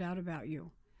just found out about you.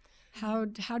 How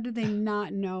do they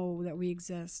not know that we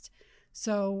exist?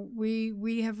 So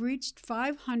we have reached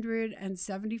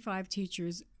 575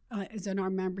 teachers is in our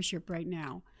membership right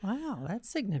now. Wow, that's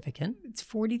significant. It's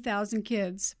 40,000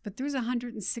 kids, but there's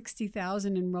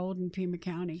 160,000 enrolled in Pima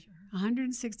County,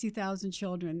 160,000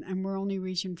 children, and we're only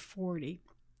reaching 40.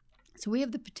 So we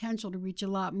have the potential to reach a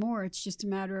lot more. It's just a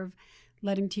matter of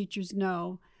letting teachers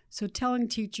know. So telling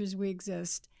teachers we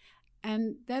exist.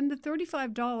 And then the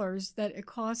 $35 that it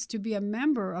costs to be a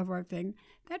member of our thing,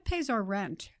 that pays our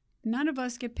rent. None of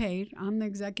us get paid. I'm the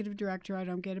executive director. I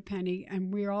don't get a penny,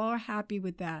 and we're all happy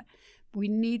with that. We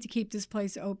need to keep this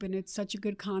place open. It's such a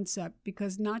good concept,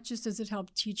 because not just does it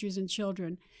help teachers and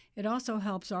children, it also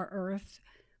helps our earth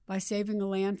by saving a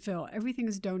landfill. Everything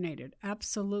is donated.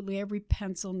 Absolutely every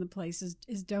pencil in the place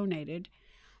is donated.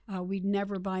 We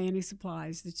never buy any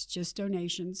supplies. It's just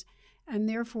donations. And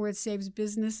therefore, it saves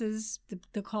businesses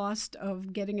the cost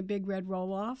of getting a big red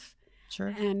roll-off. Sure.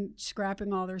 And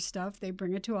scrapping all their stuff. They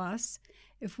bring it to us.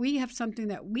 If we have something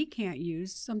that we can't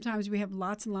use, sometimes we have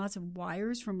lots and lots of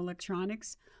wires from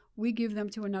electronics, we give them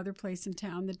to another place in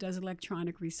town that does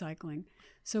electronic recycling.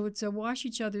 So it's a wash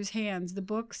each other's hands. The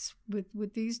books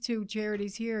with these two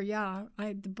charities here,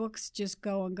 the books just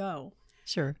go and go.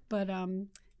 Sure. But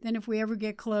then if we ever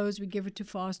get clothes, we give it to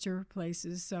foster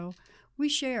places. So we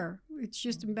share. It's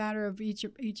just a matter of each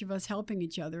of us helping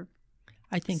each other.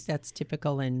 I think that's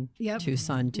typical in Yep.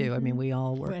 Tucson, too. I mean, we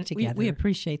all work But together. we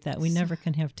appreciate that. We never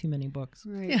can have too many books.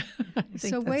 Right. Yeah, I think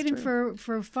So that's waiting true.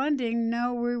 for funding,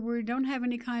 no, we don't have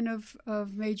any kind of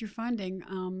major funding.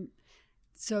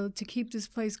 So to keep this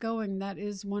place going, that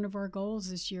is one of our goals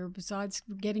this year, besides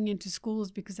getting into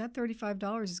schools, because that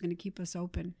 $35 is going to keep us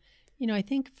open. You know, I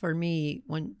think for me,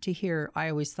 I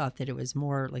always thought that it was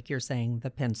more like you're saying,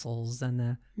 the pencils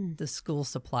and the school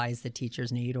supplies that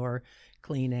teachers need, or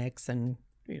Kleenex and,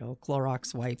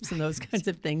 Clorox wipes and those kinds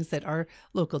of things that our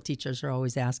local teachers are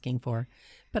always asking for.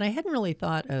 But I hadn't really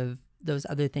thought of those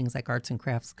other things like arts and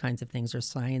crafts kinds of things, or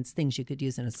science, things you could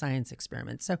use in a science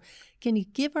experiment. So can you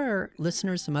give our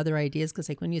listeners some other ideas? Because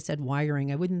like when you said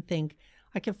wiring, I wouldn't think,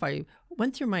 if I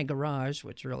went through my garage,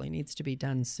 which really needs to be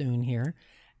done soon here,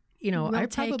 We'll I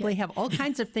take probably it. have all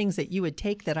kinds of things that you would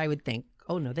take that I would think,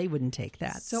 oh, no, they wouldn't take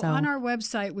that. So on our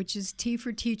website, which is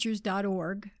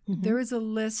tforteachers.org, there is a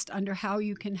list under how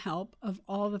you can help of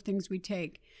all the things we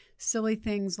take. Silly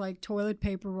things like toilet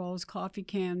paper rolls, coffee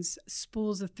cans,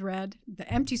 spools of thread,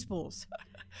 the empty spools.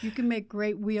 You can make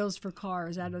great wheels for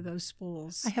cars out of those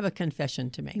spools. I have a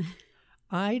confession to make.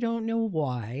 I don't know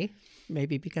why.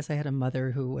 Maybe because I had a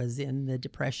mother who was in the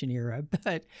Depression era,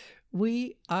 but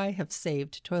I have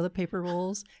saved toilet paper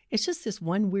rolls. It's just this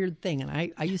one weird thing. And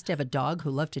I used to have a dog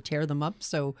who loved to tear them up,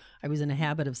 so I was in a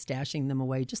habit of stashing them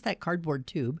away, just that cardboard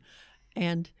tube.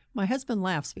 And my husband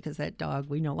laughs because that dog,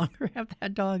 we no longer have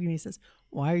that dog. And he says,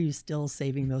 why are you still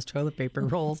saving those toilet paper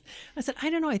rolls? I said, I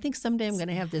don't know. I think someday I'm going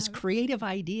to have this creative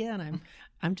idea, and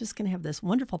I'm just going to have this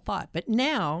wonderful thought. But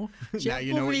now, Jeff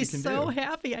you know will what be you can so do.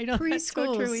 happy. I know that's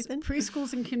so true, Ethan.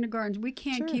 Preschools and kindergartens, we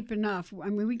can't Sure. keep enough. I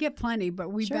mean, we get plenty,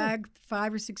 but we Sure. bag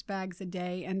 5 or 6 bags a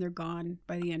day, and they're gone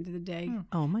by the end of the day.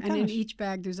 Oh, my And in gosh. each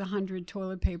bag, there's 100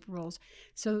 toilet paper rolls.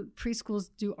 So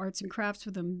preschools do arts and crafts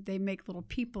with them. They make little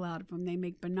people out of them. They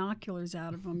make binoculars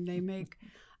out of them. They make,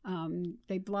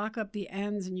 they block up the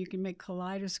ends, and you can make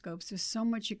kaleidoscopes. There's so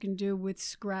much you can do with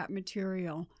scrap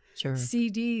material. Sure.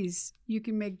 CDs, you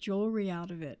can make jewelry out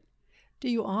of it. Do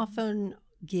you often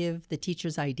give the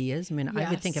teachers ideas? I mean, I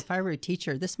would think Yes. if I were a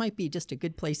teacher, this might be just a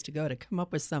good place to go to come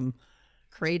up with some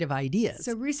creative ideas.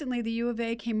 So recently, the U of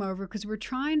A came over because who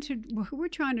we're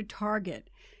trying to target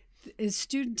is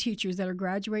student teachers that are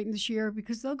graduating this year,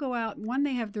 because they'll go out. One,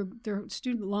 they have their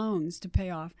student loans to pay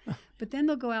off, but then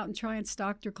they'll go out and try and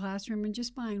stock their classroom, and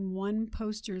just buying one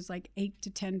poster is like $8 to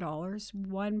 $10.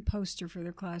 One poster for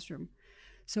their classroom.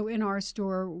 So in our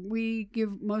store, we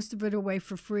give most of it away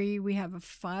for free. We have a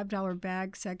 $5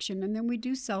 bag section, and then we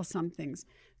do sell some things.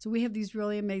 So we have these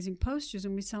really amazing posters,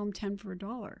 and we sell them 10 for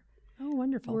 $1. Oh,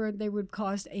 wonderful. Where they would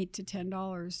cost $8 to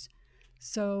 $10.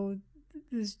 So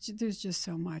there's just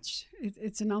so much.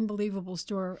 It's an unbelievable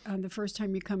store. The first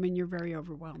time you come in, you're very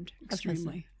overwhelmed,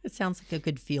 extremely. It sounds like a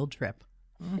good field trip.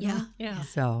 Yeah. Yeah.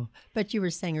 So, but you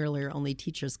were saying earlier only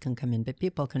teachers can come in, but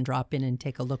people can drop in and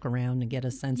take a look around and get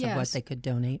a sense of what Yes. they could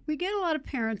donate. We get a lot of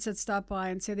parents that stop by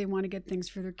and say they want to get things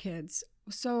for their kids.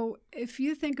 So if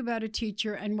you think about a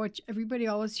teacher and what everybody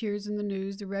always hears in the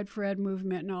news, the Red for Ed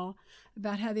movement and all,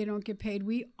 about how they don't get paid,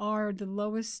 we are the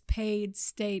lowest paid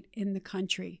state in the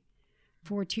country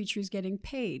for teachers getting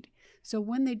paid. So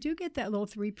when they do get that little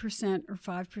 3% or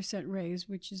 5% raise,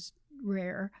 which is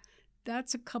rare,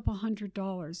 that's a couple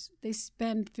 $100. They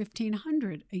spend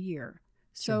 $1,500 a year.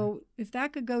 So if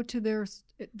that could go to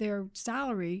their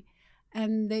salary,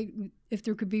 and if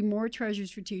there could be more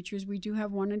treasures for teachers, we do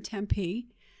have one in Tempe.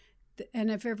 And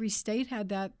if every state had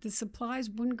that, the supplies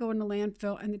wouldn't go in the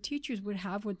landfill, and the teachers would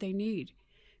have what they need.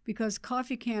 Because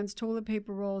coffee cans, toilet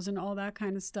paper rolls, and all that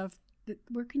kind of stuff,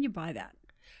 where can you buy that?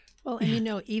 Well,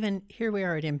 and even here we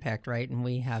are at Impact, right? And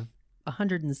we have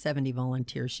 170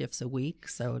 volunteer shifts a week.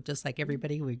 So just like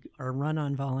everybody, we are run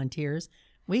on volunteers.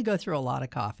 We go through a lot of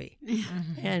coffee,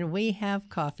 and we have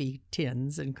coffee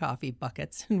tins and coffee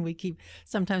buckets, and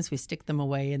sometimes we stick them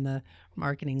away in the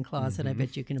marketing closet. I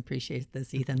bet you can appreciate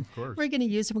this, Ethan. Of course. We're going to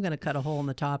use them. We're going to cut a hole in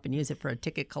the top and use it for a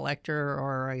ticket collector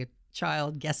or a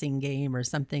child guessing game or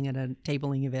something at a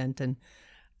tabling event. And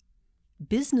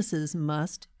businesses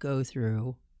must go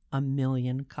through 1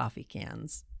 million coffee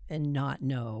cans and not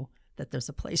know that there's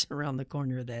a place around the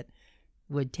corner that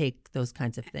would take those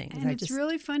kinds of things. And it's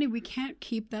really funny. We can't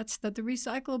keep that the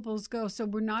recyclables go. So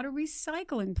we're not a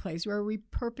recycling place. We're a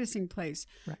repurposing place.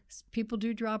 Right. People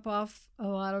do drop off a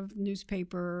lot of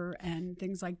newspaper and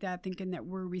things like that, thinking that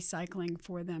we're recycling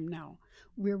for them. No,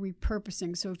 we're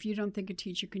repurposing. So if you don't think a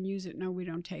teacher can use it, no, we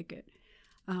don't take it.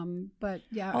 But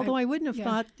yeah. Although I wouldn't have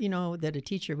thought, that a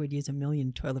teacher would use 1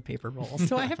 million toilet paper rolls.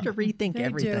 So I have to rethink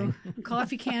everything. Do.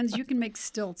 Coffee cans, you can make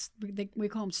stilts. We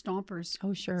call them stompers.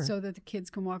 Oh, sure. So that the kids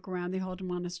can walk around. They hold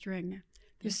them on a string.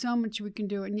 There's so much we can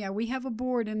do. And we have a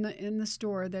board in the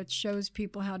store that shows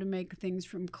people how to make things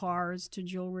from cars to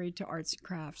jewelry to arts and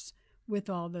crafts with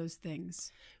all those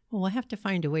things. Well, we'll have to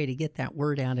find a way to get that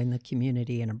word out in the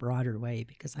community in a broader way,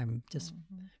 because I'm just,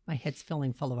 my head's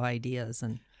filling full of ideas.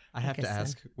 And I have to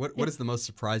ask, what is the most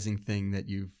surprising thing that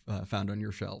you've found on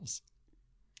your shelves?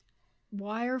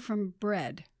 Wire from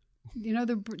bread. You know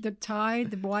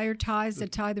the wire ties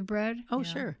that tie the bread? Oh,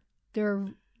 sure.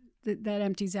 That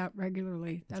empties out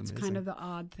regularly. That's kind of the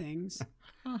odd things.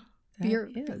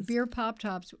 Beer pop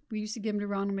tops. We used to give them to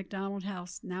Ronald McDonald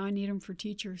House. Now I need them for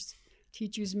teachers.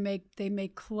 Teachers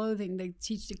make clothing. They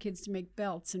teach the kids to make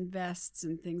belts and vests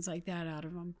and things like that out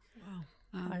of them. Wow.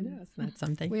 I know, isn't that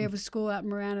something? We have a school out in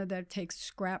Marana that takes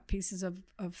scrap pieces of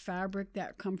fabric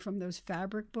that come from those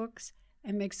fabric books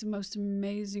and makes the most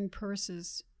amazing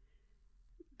purses,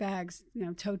 bags,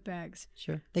 tote bags.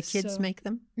 Sure. The kids make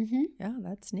them? Mm-hmm. Yeah,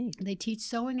 that's neat. They teach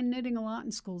sewing and knitting a lot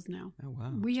in schools now. Oh,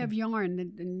 wow. We have yarn,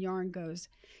 and yarn goes.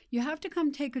 You have to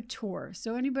come take a tour.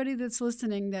 So anybody that's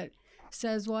listening that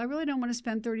says, well, I really don't want to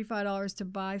spend $35 to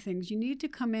buy things, you need to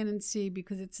come in and see,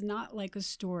 because it's not like a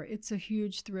store. It's a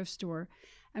huge thrift store.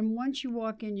 And once you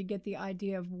walk in, you get the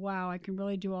idea of, wow, I can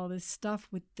really do all this stuff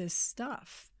with this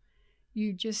stuff.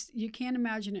 You can't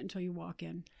imagine it until you walk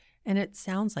in. And it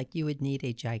sounds like you would need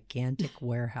a gigantic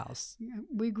warehouse.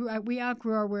 Yeah, we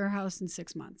outgrew our warehouse in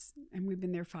 6 months, and we've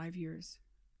been there 5 years.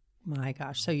 My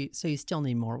gosh. So you still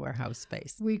need more warehouse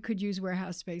space. We could use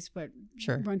warehouse space, but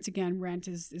sure. Once again, rent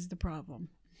is the problem.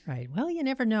 Right. Well, you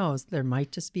never know. There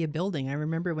might just be a building. I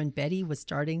remember when Betty was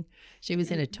starting, she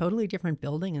was in a totally different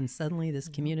building, and suddenly this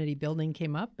community building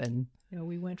came up. And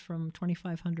we went from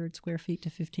 2,500 square feet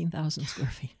to 15,000 square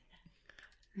feet.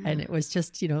 And it was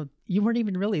just, you weren't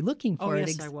even really looking for it.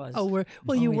 Yes, I was.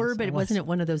 You were, but wasn't it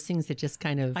one of those things that just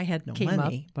kind of I had no came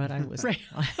money, up? but I was. Right.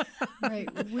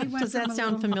 We went Does that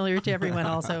sound familiar to everyone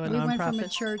also, a we nonprofit? went from a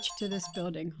church to this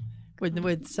building. With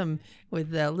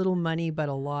little money, but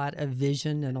a lot of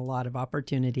vision and a lot of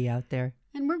opportunity out there.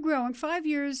 And we're growing. 5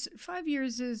 years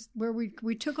is where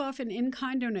we took off in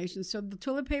in-kind donations. So the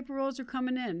toilet paper rolls are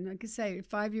coming in. Like I say,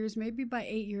 5 years, maybe by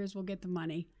 8 years we'll get the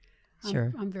money.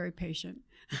 Sure. I'm very patient.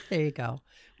 There you go.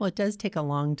 Well, it does take a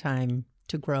long time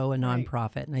to grow a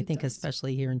nonprofit. And I think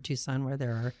especially here in Tucson, where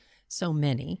there are so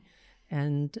many.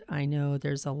 And I know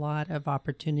there's a lot of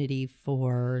opportunity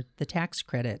for the tax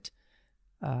credit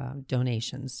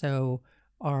donations. So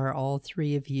are all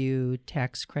three of you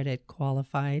tax credit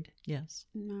qualified? Yes.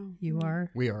 No. You are?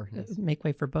 We are. Yes. Make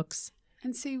Way for Books?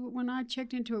 And see, when I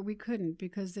checked into it, we couldn't,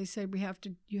 because they said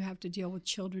you have to deal with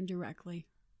children directly.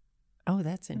 Oh,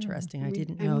 that's interesting. I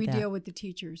didn't know that. And we that. deal with the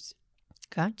teachers.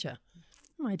 Gotcha.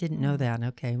 Oh, I didn't know that.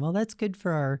 Okay. Well, that's good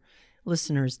for our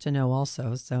listeners to know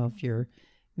also. So if you're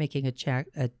making a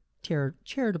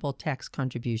charitable tax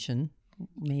contribution,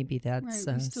 maybe that's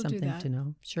something to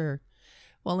know. Sure.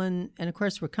 Well, and of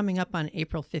course, we're coming up on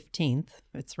April 15th.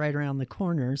 It's right around the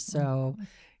corner. So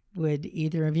would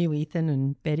either of you, Ethan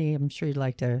and Betty, I'm sure you'd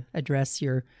like to address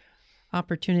your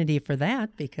opportunity for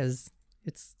that, because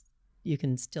you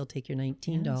can still take your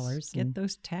 $19. Yes, get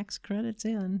those tax credits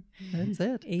in. That's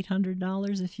it.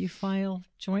 $800 if you file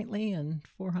jointly and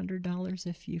 $400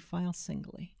 if you file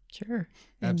singly. Sure.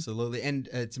 Absolutely. And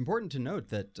it's important to note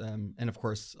that, and of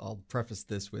course, I'll preface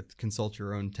this with consult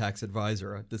your own tax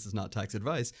advisor. This is not tax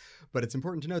advice, but it's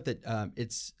important to note that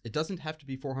it doesn't have to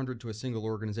be $400 to a single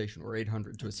organization or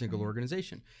 $800 to a single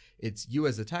organization. It's you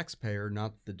as a taxpayer,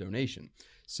 not the donation.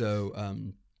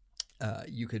 So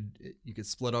you could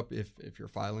split up, if you're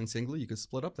filing singly, you could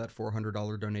split up that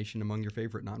 $400 donation among your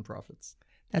favorite nonprofits.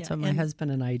 That's what my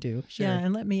husband and I do. Sure. Yeah,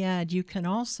 and let me add, you can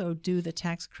also do the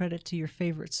tax credit to your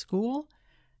favorite school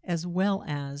as well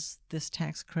as this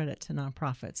tax credit to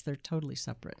nonprofits. They're totally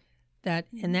separate. That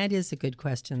is a good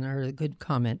question, or a good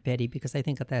comment, Betty, because I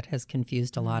think that has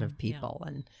confused a lot of people.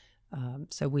 And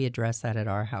So we address that at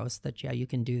our house, that, yeah, you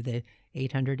can do the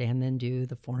 800 and then do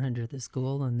the 400 at the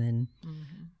school, and then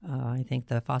I think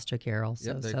the foster care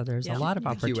also. So there's a lot of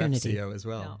opportunity. QFCO as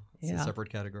well. It's a separate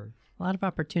category. A lot of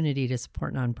opportunity to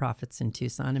support nonprofits in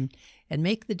Tucson and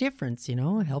make the difference,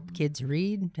 help kids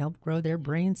read, help grow their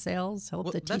brain cells, help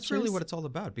the teachers. That's really what it's all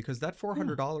about, because that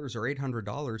 $400 or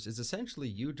 $800 is essentially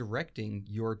you directing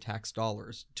your tax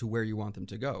dollars to where you want them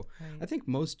to go. Right. I think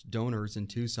most donors in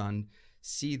Tucson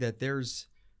see that there's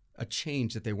a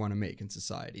change that they want to make in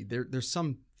society. There's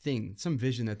some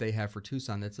vision that they have for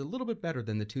Tucson that's a little bit better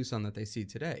than the Tucson that they see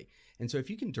today. And so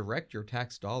if you can direct your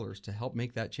tax dollars to help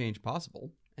make that change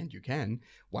possible, and you can,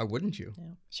 why wouldn't you?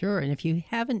 Yeah. Sure. And if you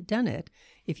haven't done it,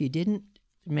 if you didn't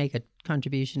make a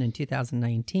contribution in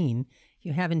 2019,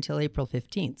 you have until April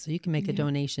 15th. So you can make a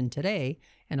donation today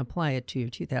and apply it to your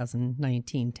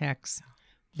 2019 tax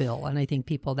bill. And I think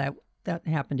people that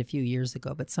happened a few years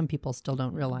ago, but some people still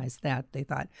don't realize that. They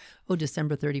thought,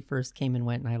 December 31st came and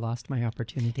went and I lost my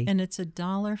opportunity. And it's a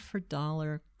dollar for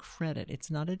dollar credit.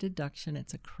 It's not a deduction,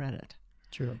 it's a credit.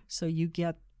 True. So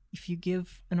if you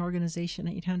give an organization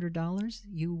 $800,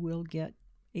 you will get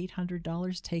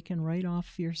 $800 taken right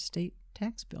off your state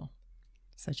tax bill.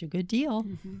 Such a good deal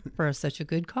for such a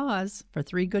good cause, for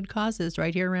 3 good causes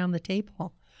right here around the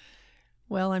table.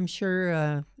 Well, I'm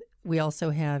sure we also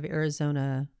have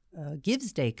Arizona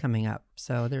Gives Day coming up.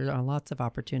 So there are lots of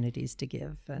opportunities to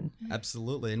give. And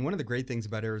absolutely. And one of the great things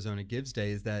about Arizona Gives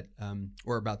Day is that,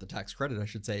 or about the tax credit, I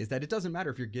should say, is that it doesn't matter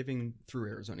if you're giving through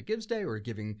Arizona Gives Day or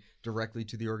giving directly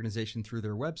to the organization through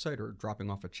their website or dropping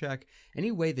off a check.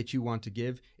 Any way that you want to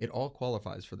give, it all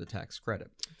qualifies for the tax credit.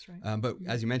 That's right. But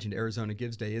as you mentioned, Arizona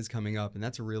Gives Day is coming up, and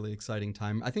that's a really exciting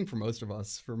time. I think for most of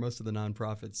us, for most of the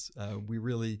nonprofits, we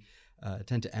really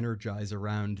tend to energize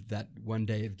around that one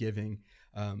day of giving.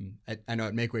 I know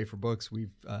at Make Way for Books,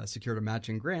 we've secured a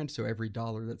matching grant, so every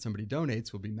dollar that somebody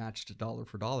donates will be matched dollar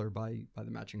for dollar by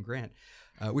the matching grant,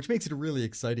 which makes it a really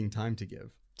exciting time to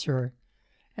give. Sure.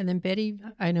 And then Betty,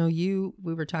 I know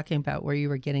we were talking about where you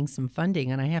were getting some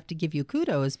funding, and I have to give you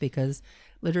kudos because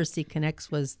Literacy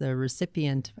Connects was the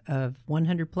recipient of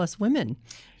 100 plus women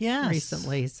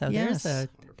recently. So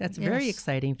that's very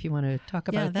exciting if you want to talk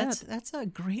about that. That's a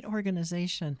great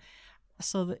organization.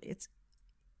 So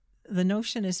the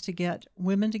notion is to get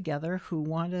women together who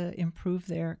want to improve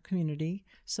their community.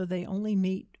 So they only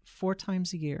meet 4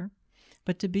 times a year.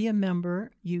 But to be a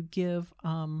member, you give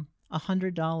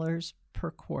 $100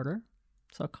 per quarter.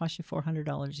 So it costs you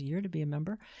 $400 a year to be a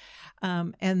member.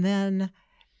 And then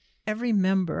every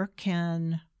member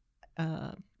can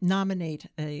nominate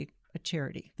a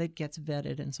charity that gets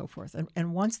vetted and so forth.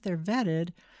 And once they're vetted,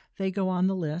 they go on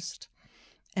the list.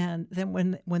 And then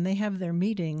when they have their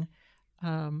meeting,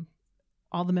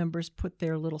 all the members put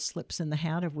their little slips in the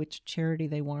hat of which charity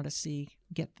they want to see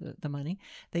get the money.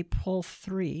 They pull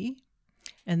 3,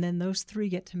 and then those 3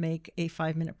 get to make a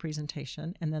 5-minute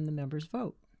presentation, and then the members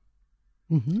vote.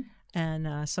 Mm-hmm.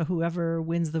 And so whoever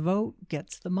wins the vote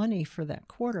gets the money for that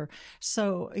quarter.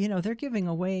 So, they're giving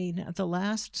away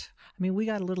we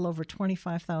got a little over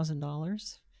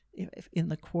 $25,000 in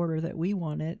the quarter that we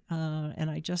won it. And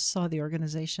I just saw the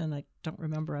organization. I don't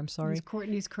remember. I'm sorry. It's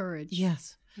Courtney's Courage.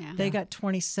 Yes. Yeah. They got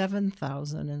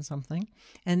 27,000 and something.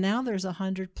 And now there's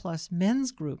 100 plus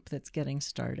men's group that's getting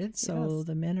started. So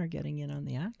the men are getting in on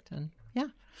the act. And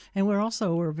and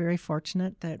we're very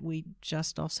fortunate that we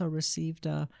just also received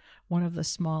one of the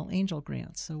small angel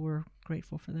grants. So we're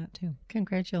grateful for that too.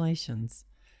 Congratulations.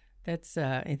 That's,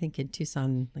 I think in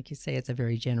Tucson, like you say, it's a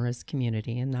very generous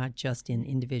community, and not just in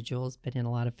individuals, but in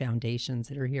a lot of foundations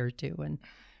that are here too, and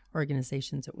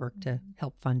organizations that work to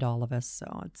help fund all of us.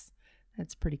 So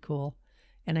that's pretty cool.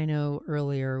 And I know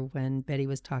earlier when Betty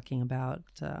was talking about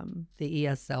the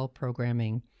ESL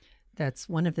programming, that's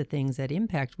one of the things at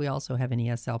Impact. We also have an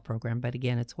ESL program, but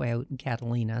again, it's way out in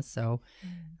Catalina. So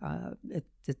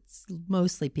it's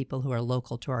mostly people who are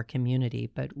local to our community,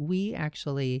 but we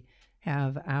actually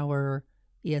have our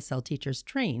ESL teachers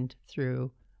trained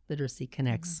through Literacy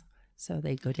Connects. Mm-hmm. So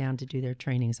they go down to do their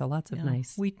training. So lots of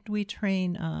nice. We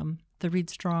train the Read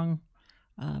Strong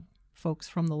folks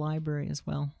from the library as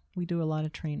well. We do a lot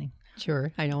of training.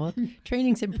 Sure. I know.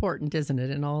 Training's important, isn't it,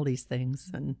 in all these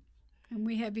things. And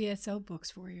we have ESL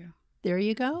books for you. There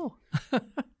you go.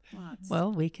 Lots.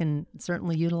 Well, we can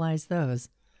certainly utilize those.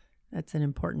 That's an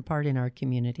important part in our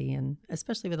community, and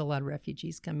especially with a lot of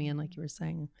refugees coming in, like you were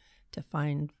saying, to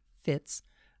find fits.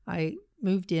 I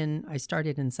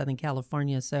started in Southern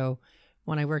California, so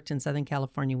when I worked in Southern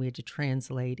California, we had to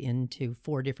translate into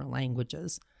 4 different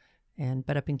languages.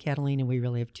 But up in Catalina, we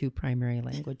really have 2 primary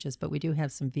languages, but we do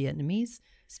have some Vietnamese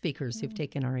speakers who've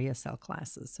taken our ESL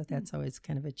classes. So that's always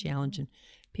kind of a challenge, and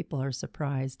people are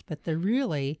surprised. But there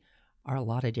really are a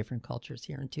lot of different cultures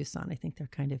here in Tucson. I think they're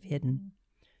kind of hidden.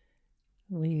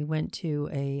 We went to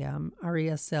a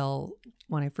RESL,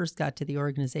 when I first got to the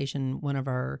organization, one of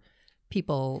our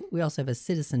people, we also have a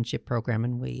citizenship program,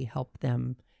 and we help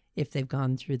them if they've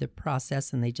gone through the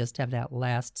process and they just have that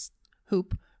last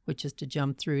hoop, which is to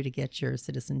jump through to get your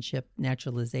citizenship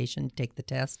naturalization, take the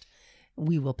test.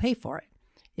 We will pay for it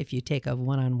if you take a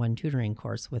one-on-one tutoring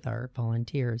course with our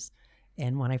volunteers.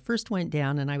 And when I first went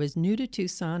down, and I was new to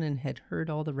Tucson and had heard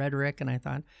all the rhetoric, and I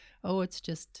thought, oh, it's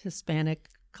just Hispanic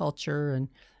culture. And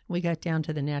we got down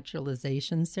to the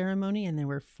naturalization ceremony, and there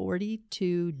were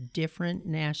 42 different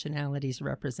nationalities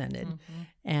represented.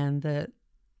 And the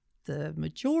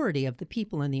majority of the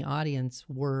people in the audience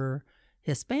were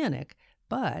Hispanic,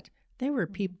 but there were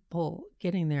people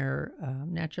getting their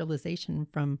naturalization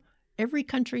from every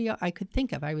country I could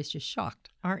think of. I was just shocked.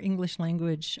 Our English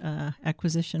language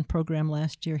acquisition program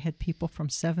last year had people from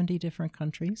 70 different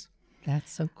countries.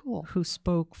 That's so cool. Who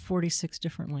spoke 46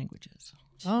 different languages.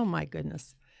 Oh, my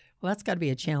goodness. Well, that's got to be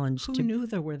a challenge. Who knew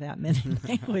there were that many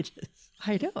languages?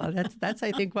 I know. That's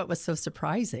I think, what was so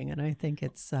surprising. And I think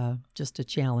it's just a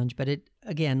challenge. But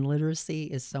again, literacy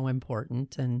is so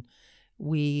important. And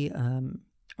we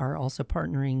are also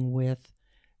partnering with,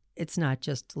 it's not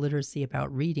just literacy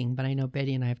about reading, but I know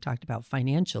Betty and I have talked about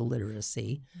financial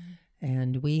literacy.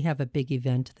 And we have a big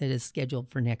event that is scheduled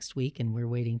for next week, and we're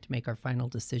waiting to make our final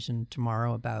decision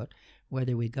tomorrow about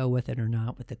whether we go with it or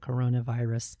not with the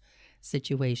coronavirus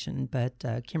situation. But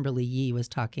Kimberly Yee was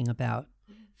talking about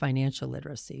financial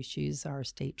literacy. She's our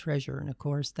state treasurer, and of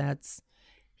course that's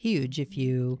huge if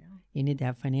you need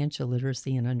that financial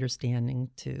literacy and understanding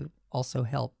to also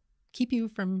help keep you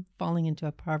from falling into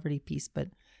a poverty piece, but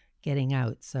getting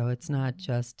out. So it's not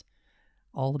just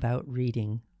all about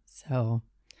reading. So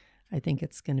I think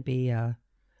it's going to be a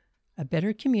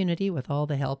better community with all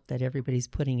the help that everybody's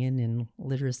putting in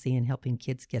literacy and helping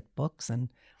kids get books and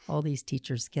all these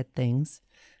teachers get things.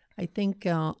 I think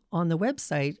on the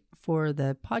website for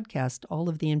the podcast, all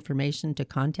of the information to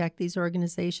contact these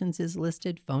organizations is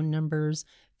listed, phone numbers,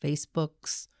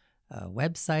 Facebooks,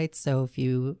 websites. So if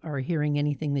you are hearing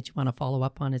anything that you want to follow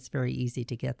up on, it's very easy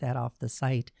to get that off the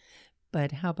site.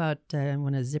 But how about I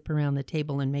want to zip around the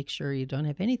table and make sure you don't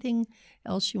have anything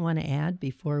else you want to add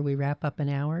before we wrap up an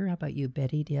hour? How about you,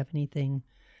 Betty? Do you have anything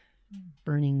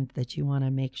burning that you want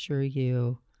to make sure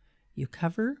you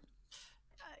cover?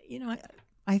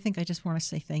 I think I just want to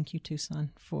say thank you, Tucson,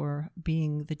 for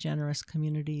being the generous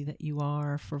community that you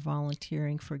are, for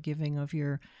volunteering, for giving of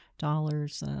your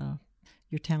dollars,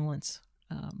 your talents.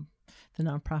 The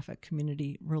nonprofit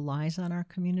community relies on our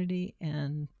community,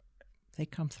 and they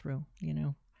come through.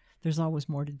 There's always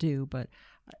more to do, but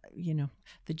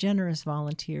the generous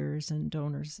volunteers and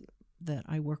donors that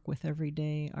I work with every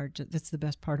day that's the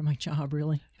best part of my job,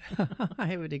 really.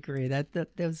 I would agree that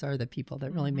those are the people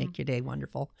that really make your day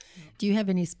wonderful. Do you have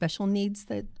any special needs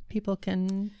that people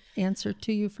can answer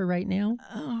to you for right now?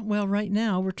 Well, right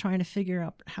now we're trying to figure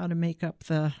out how to make up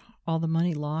all the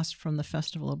money lost from the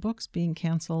Festival of Books being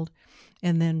canceled,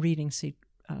 and then reading seat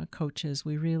coaches.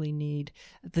 We really need,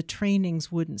 the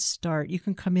trainings wouldn't start. You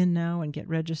can come in now and get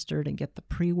registered and get the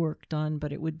pre-work done,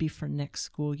 but it would be for next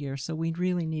school year. So we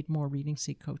really need more reading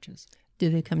seat coaches. Do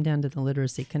they come down to the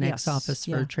Literacy Connects office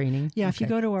for training? Yeah, okay. If you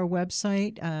go to our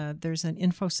website, there's an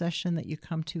info session that you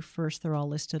come to first. They're all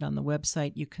listed on the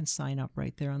website. You can sign up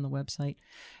right there on the website.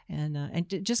 And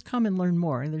just come and learn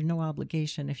more. There's no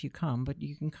obligation if you come, but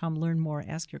you can come learn more,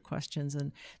 ask your questions,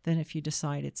 and then if you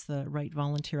decide it's the right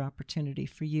volunteer opportunity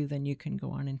for you, then you can go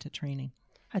on into training.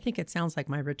 I think it sounds like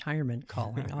my retirement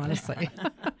calling, honestly.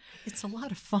 It's a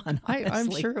lot of fun.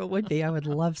 I'm sure it would be. I would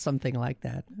love something like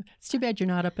that. It's too bad you're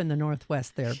not up in the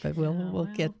Northwest there, but we'll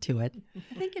get to it.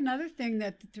 I think another thing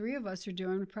that the three of us are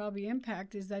doing would probably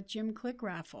impact is that Jim Click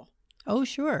raffle. Oh,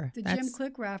 sure. Jim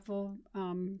Click raffle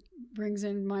brings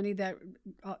in money that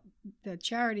the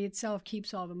charity itself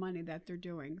keeps all the money that they're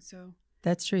doing. So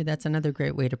that's true. That's another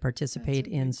great way to participate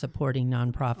in supporting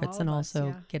nonprofits and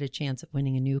also get a chance at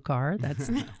winning a new car. That's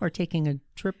or taking a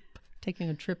trip. Taking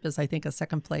a trip is, I think, a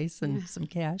second place and some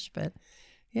cash. But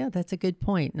yeah, that's a good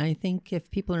point. And I think if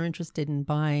people are interested in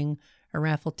buying a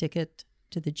raffle ticket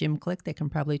to the Jim Click, they can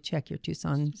probably check your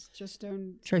Tucson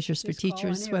Treasures for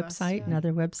Teachers website and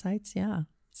other websites. Yeah,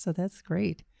 so that's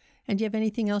great. And do you have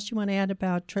anything else you want to add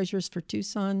about Treasures for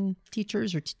Tucson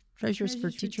Teachers or Treasures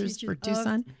for Teachers for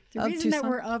Tucson? The reason that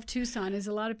we're of Tucson is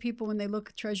a lot of people, when they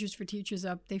look Treasures for Teachers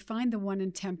up, they find the one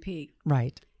in Tempe.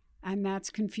 Right. and that's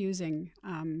confusing.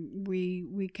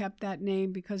 We kept that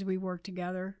name because we work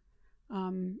together.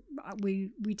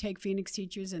 We take Phoenix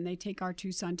teachers and they take our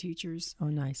Tucson teachers. Oh,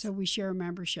 nice. So we share a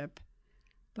membership.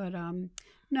 But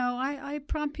no, I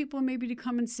prompt people maybe to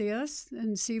come and see us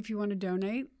and see if you want to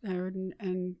donate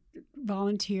and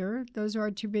volunteer. Those are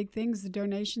our two big things, the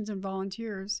donations and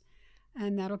volunteers.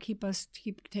 And that'll keep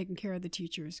taking care of the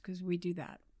teachers because we do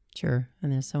that. Sure.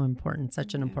 And they're so important,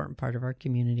 such an important part of our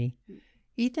community.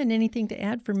 Ethan, anything to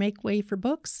add for Make Way for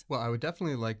Books? Well, I would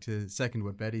definitely like to second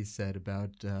what Betty said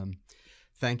about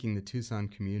thanking the Tucson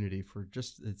community for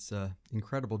just its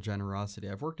incredible generosity.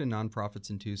 I've worked in nonprofits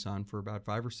in Tucson for about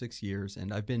 5 or 6 years,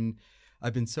 and I've been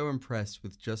so impressed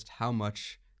with just how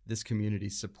much this community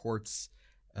supports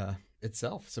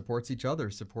itself, supports each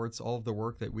other, supports all of the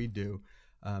work that we do.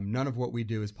 None of what we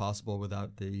do is possible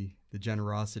without the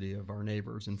generosity of our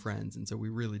neighbors and friends, and so we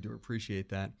really do appreciate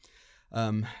that.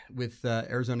 With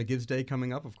Arizona Gives Day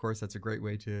coming up, of course, that's a great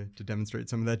way to demonstrate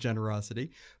some of that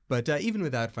generosity. But even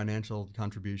without financial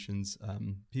contributions,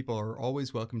 people are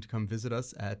always welcome to come visit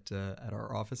us at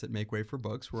our office at Make Way for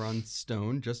Books. We're on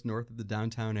Stone, just north of the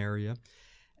downtown area.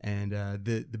 And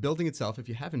the building itself, if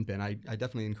you haven't been, I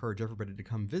definitely encourage everybody to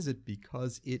come visit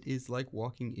because it is like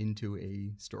walking into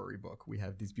a storybook. We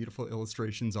have these beautiful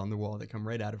illustrations on the wall that come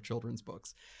right out of children's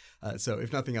books. So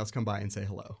if nothing else, come by and say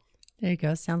hello. There you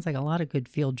go. Sounds like a lot of good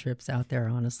field trips out there,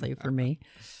 honestly, for me.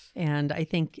 And I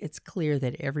think it's clear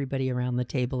that everybody around the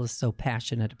table is so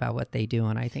passionate about what they do.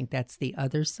 And I think that's the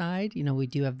other side. You know, we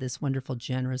do have this wonderful,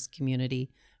 generous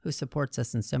community who supports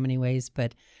us in so many ways.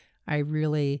 But I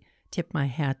really tip my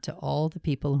hat to all the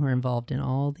people who are involved in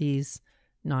all these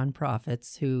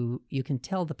nonprofits who you can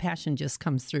tell the passion just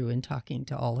comes through in talking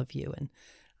to all of you. And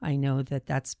I know that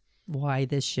that's why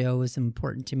this show is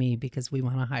important to me, because we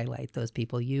want to highlight those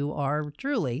people. You are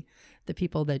truly the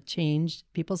people that change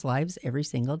people's lives every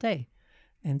single day.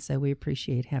 And so we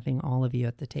appreciate having all of you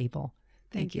at the table.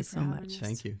 Thank you so much.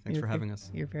 Thank you. Thanks for having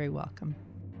us. You're very welcome.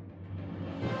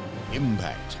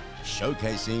 Impact,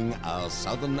 showcasing our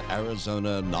Southern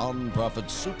Arizona nonprofit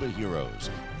superheroes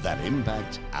that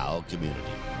impact our community.